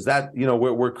fungus? Because that,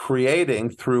 we're creating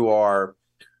through our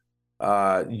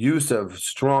use of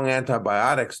strong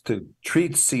antibiotics to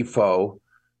treat SIBO,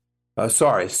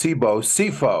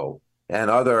 SIFO,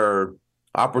 and other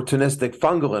opportunistic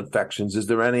fungal infections. Is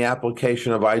there any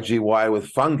application of IgY with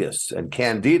fungus and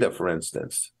candida, for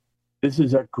instance? This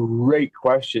is a great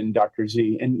question, Dr.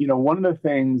 Z. And, one of the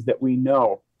things that we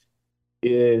know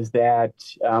is that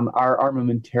our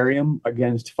armamentarium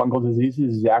against fungal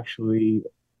diseases is actually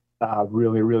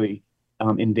really, really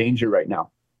in danger right now.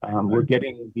 We're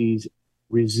getting these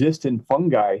resistant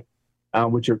fungi,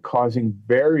 which are causing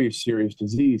very serious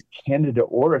disease. Candida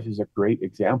auris is a great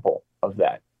example of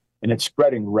that, and it's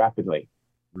spreading rapidly.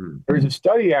 There's a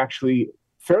study, actually,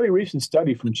 fairly recent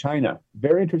study from China,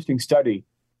 very interesting study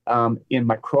in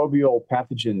microbial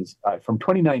pathogens from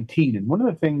 2019. And one of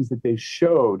the things that they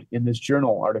showed in this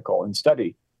journal article and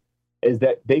study is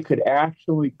that they could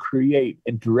actually create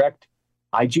and direct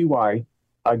IgY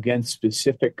against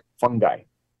specific fungi.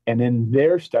 And in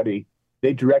their study,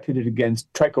 they directed it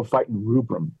against Trichophyton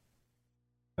rubrum.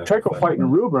 Trichophyton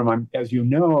rubrum, as you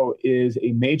know, is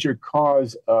a major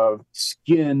cause of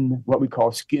skin, what we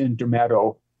call skin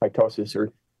dermatophytosis,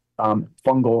 or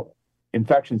fungal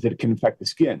infections that can affect the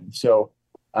skin. So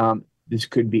this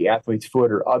could be athlete's foot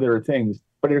or other things,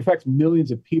 but it affects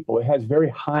millions of people. It has very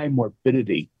high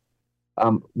morbidity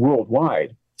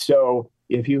worldwide. So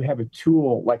if you have a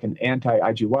tool like an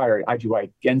anti-IgY or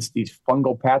IgY against these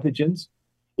fungal pathogens,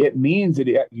 it means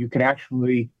that you can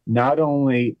actually not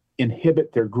only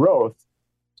inhibit their growth,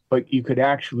 but you could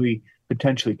actually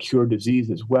potentially cure disease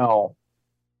as well.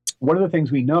 One of the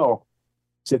things we know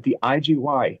is that the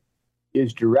IgY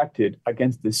is directed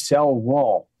against the cell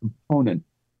wall component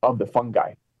of the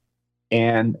fungi.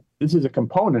 And this is a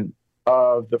component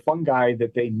of the fungi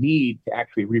that they need to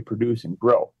actually reproduce and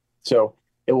grow. So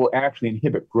it will actually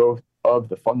inhibit growth of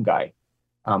the fungi.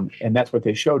 And that's what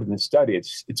they showed in the study.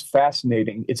 It's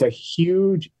fascinating. It's a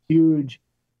huge, huge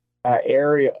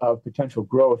area of potential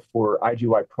growth for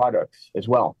IgY products as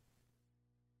well.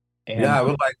 And I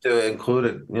would like to include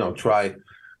it, try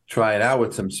it out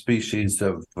with some species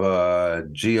of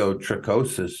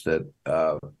geotrichosis that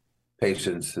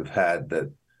patients have had, that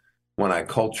when I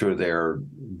culture their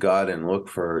gut and look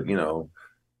for,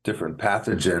 different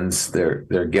pathogens,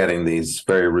 they're getting these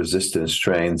very resistant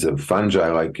strains of fungi,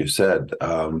 like you said.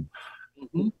 And,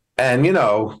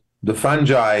 the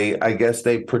fungi, I guess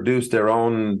they produce their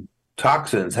own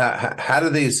toxins. How do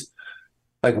these,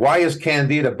 like, why is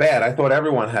candida bad? I thought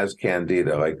everyone has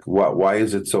candida. Like, why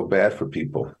is it so bad for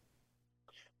people?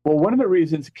 Well, one of the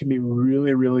reasons it can be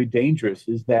really, really dangerous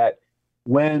is that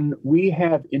when we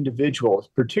have individuals,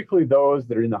 particularly those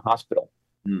that are in the hospital,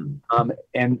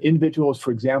 and individuals,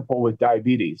 for example, with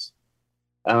diabetes,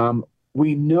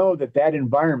 we know that that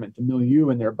environment, the milieu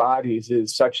in their bodies,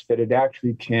 is such that it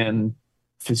actually can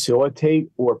facilitate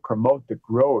or promote the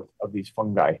growth of these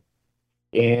fungi.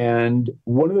 And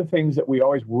one of the things that we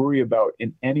always worry about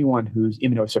in anyone who's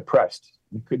immunosuppressed,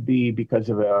 it could be because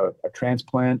of a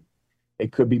transplant,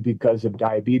 it could be because of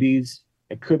diabetes,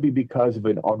 it could be because of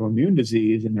an autoimmune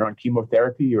disease and they're on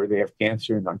chemotherapy, or they have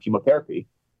cancer and on chemotherapy,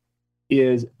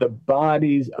 is the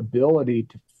body's ability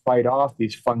to fight off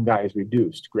these fungi is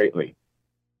reduced greatly.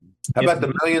 How about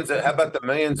the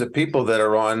millions of people that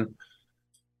are on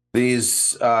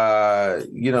these,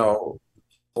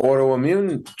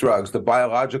 autoimmune drugs, the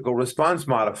biological response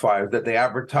modifiers that they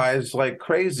advertise like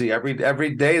crazy.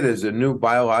 Every day there's a new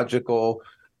biological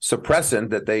suppressant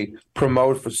that they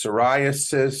promote for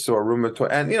psoriasis or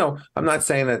rheumatoid. And, I'm not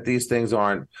saying that these things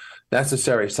aren't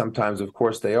necessary. Sometimes, of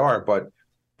course, they are, but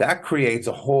that creates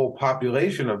a whole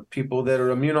population of people that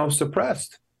are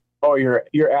immunosuppressed. Oh,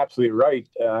 you're absolutely right.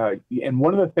 And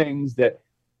one of the things that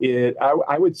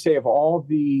I would say, of all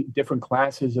the different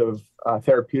classes of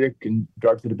therapeutic and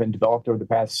drugs that have been developed over the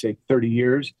past, say, 30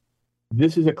 years,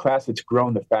 this is a class that's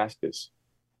grown the fastest.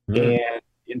 And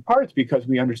in part, it's because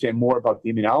we understand more about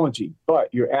the immunology,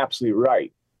 but you're absolutely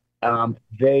right.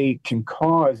 They can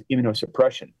cause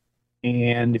immunosuppression.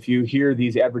 And if you hear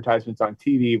these advertisements on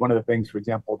TV, one of the things, for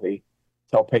example, they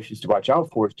tell patients to watch out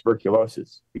for is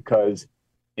tuberculosis, because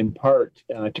in part,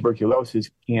 tuberculosis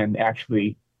can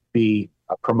actually be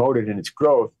promoted in its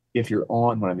growth if you're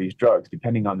on one of these drugs,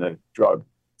 depending on the drug.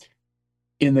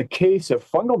 In the case of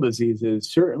fungal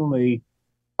diseases, certainly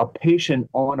a patient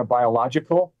on a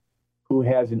biological who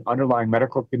has an underlying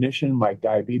medical condition like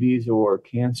diabetes or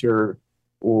cancer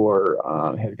or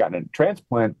has gotten a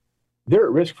transplant, they're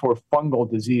at risk for fungal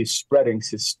disease spreading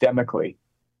systemically,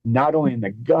 not only in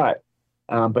the gut,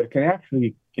 but it can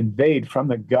actually invade from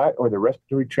the gut or the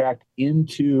respiratory tract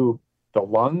into the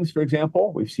lungs, for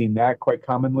example. We've seen that quite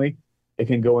commonly. It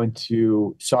can go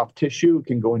into soft tissue. It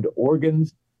can go into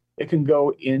organs. It can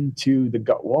go into the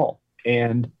gut wall.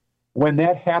 And when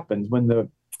that happens, when the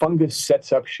fungus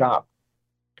sets up shop,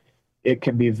 it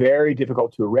can be very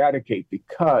difficult to eradicate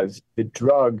because the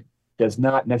drug does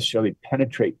not necessarily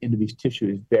penetrate into these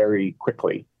tissues very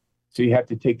quickly. So you have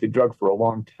to take the drug for a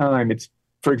long time.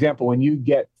 For example, when you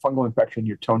get fungal infection in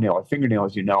your toenail or fingernail,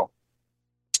 as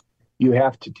you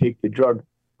have to take the drug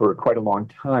for quite a long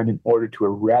time in order to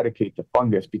eradicate the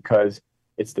fungus, because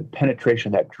it's the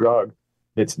penetration of that drug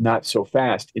that's not so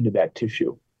fast into that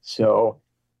tissue. So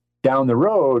down the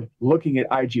road, looking at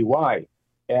IgY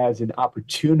as an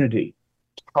opportunity,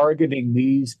 targeting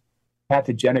these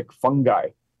pathogenic fungi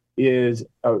is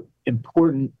an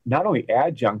important, not only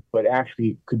adjunct, but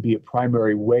actually could be a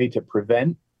primary way to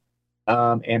prevent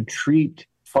and treat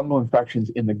fungal infections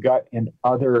in the gut and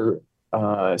other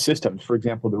systems, for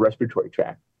example, the respiratory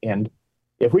tract. And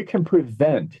if we can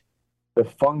prevent the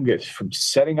fungus from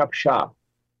setting up shop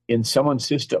in someone's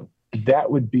system,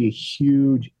 that would be a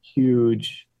huge,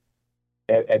 huge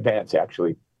advance,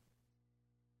 actually.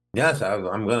 Yes,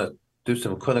 I'm going to do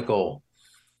some clinical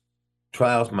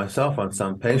trials myself on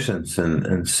some patients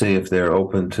and see if they're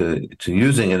open to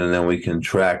using it, and then we can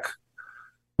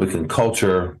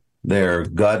culture their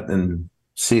gut and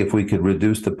see if we could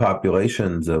reduce the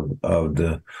populations of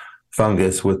the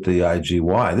fungus with the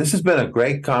IgY. This has been a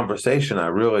great conversation. I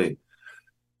really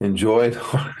enjoyed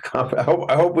our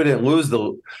I hope we didn't lose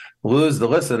the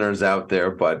listeners out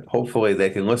there, but hopefully they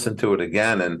can listen to it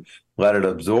again and let it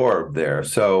absorb there.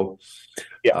 So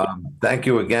thank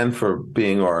you again for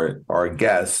being our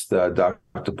guest,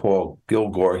 Dr. Paul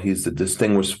Kilgore. He's a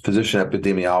distinguished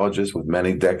physician-epidemiologist with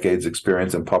many decades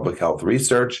experience in public health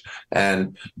research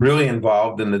and really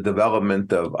involved in the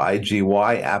development of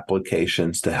IgY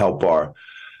applications to help our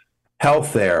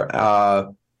health there.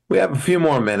 We have a few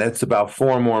more minutes, about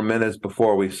 4 more minutes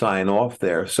before we sign off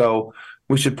there. So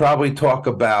we should probably talk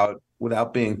about,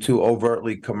 without being too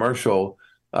overtly commercial,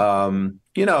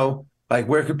 like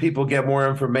where could people get more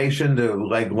information to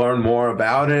learn more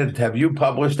about it? Have you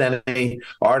published any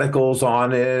articles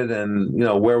on it, and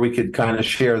where we could kind of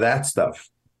share that stuff?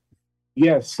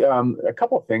 Yes, a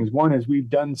couple of things. One is we've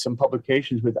done some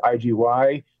publications with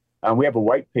IgY. We have a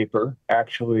white paper,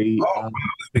 actually. Oh, that'd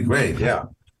be great. Yeah.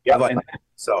 Yeah.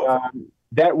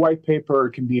 That white paper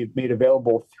can be made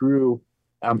available through,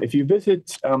 if you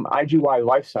visit IgY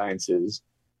Life Sciences,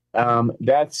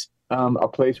 that's a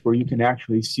place where you can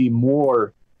actually see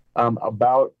more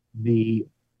about the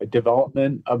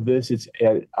development of this. It's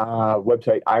at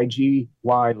website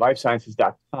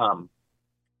igylifesciences.com.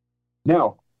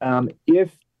 Now,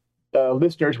 if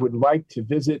listeners would like to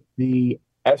visit the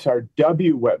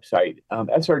SRW website,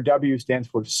 SRW stands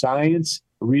for Science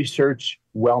Research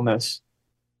Wellness.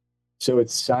 So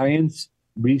it's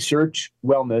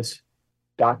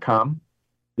scienceresearchwellness.com.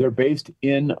 They're based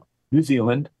in New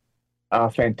Zealand.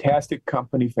 Fantastic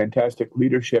company, fantastic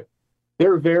leadership.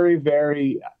 They're very,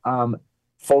 very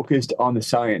focused on the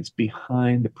science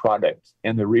behind the product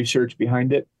and the research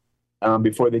behind it.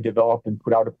 Before they develop and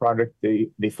put out a product, they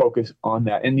focus on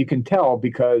that. And you can tell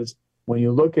because when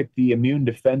you look at the immune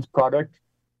defense product,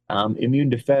 immune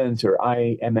defense or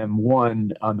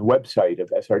IMM1 on the website of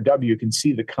SRW, you can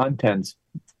see the contents,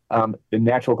 the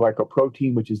natural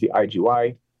glycoprotein, which is the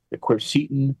IgY, the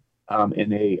quercetin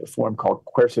in a form called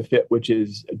quercifit, which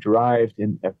is derived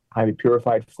in a highly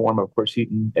purified form of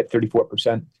quercetin at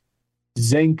 34%.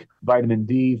 Zinc, vitamin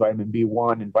D, vitamin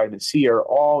B1, and vitamin C are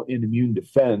all in immune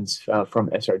defense from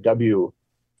SRW.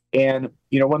 And,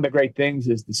 one of the great things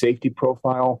is the safety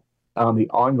profile, the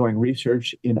ongoing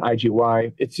research in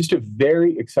IgY. It's just a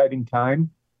very exciting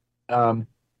time.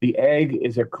 The egg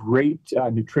is a great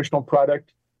nutritional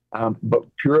product, but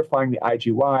purifying the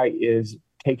IgY is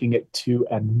taking it to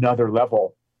another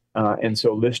level. And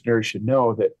so listeners should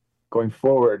know that going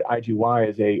forward, IgY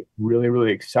is a really,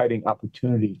 really exciting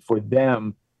opportunity for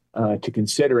them to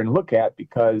consider and look at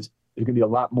because there's going to be a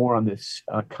lot more on this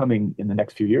coming in the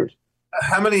next few years.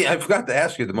 I forgot to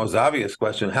ask you the most obvious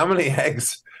question. How many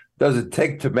eggs does it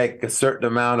take to make a certain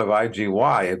amount of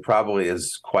IgY? It probably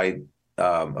is quite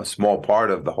a small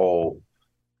part of the whole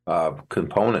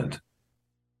component.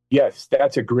 Yes,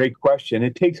 that's a great question.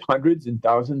 It takes hundreds and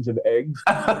thousands of eggs.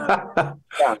 Yeah.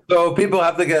 So people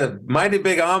have to get a mighty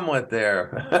big omelet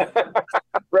there.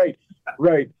 Right.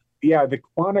 Yeah, the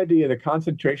quantity of the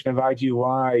concentration of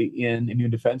IgY in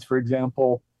immune defense, for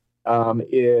example,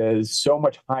 is so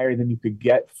much higher than you could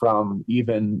get from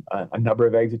even a number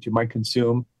of eggs that you might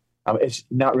consume. It's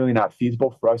not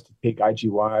feasible for us to take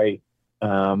IgY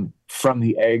from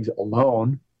the eggs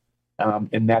alone.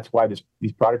 And that's why these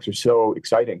products are so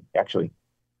exciting, actually.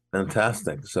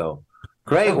 Fantastic. So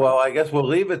great. Well, I guess we'll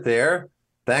leave it there.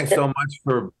 Thanks so much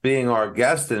for being our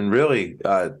guest and really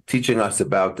teaching us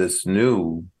about this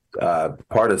new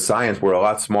part of science. We're a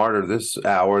lot smarter this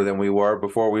hour than we were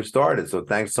before we started. So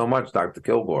thanks so much, Dr.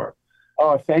 Kilgore.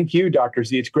 Oh, thank you, Dr.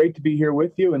 Z. It's great to be here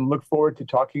with you and look forward to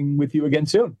talking with you again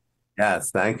soon.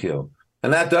 Yes, thank you.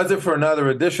 And that does it for another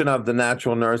edition of The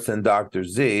Natural Nurse and Dr.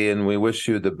 Z, and we wish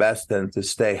you the best and to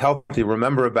stay healthy.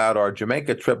 Remember about our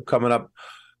Jamaica trip coming up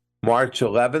March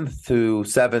 11th to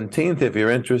 17th. If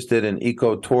you're interested in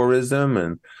ecotourism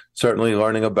and certainly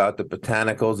learning about the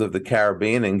botanicals of the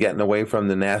Caribbean and getting away from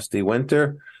the nasty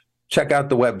winter, check out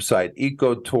the website,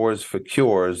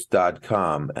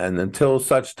 ecotoursforcures.com. And until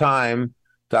such time,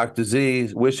 Dr. Z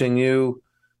is wishing you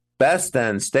best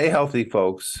and stay healthy,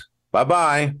 folks.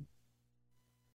 Bye-bye.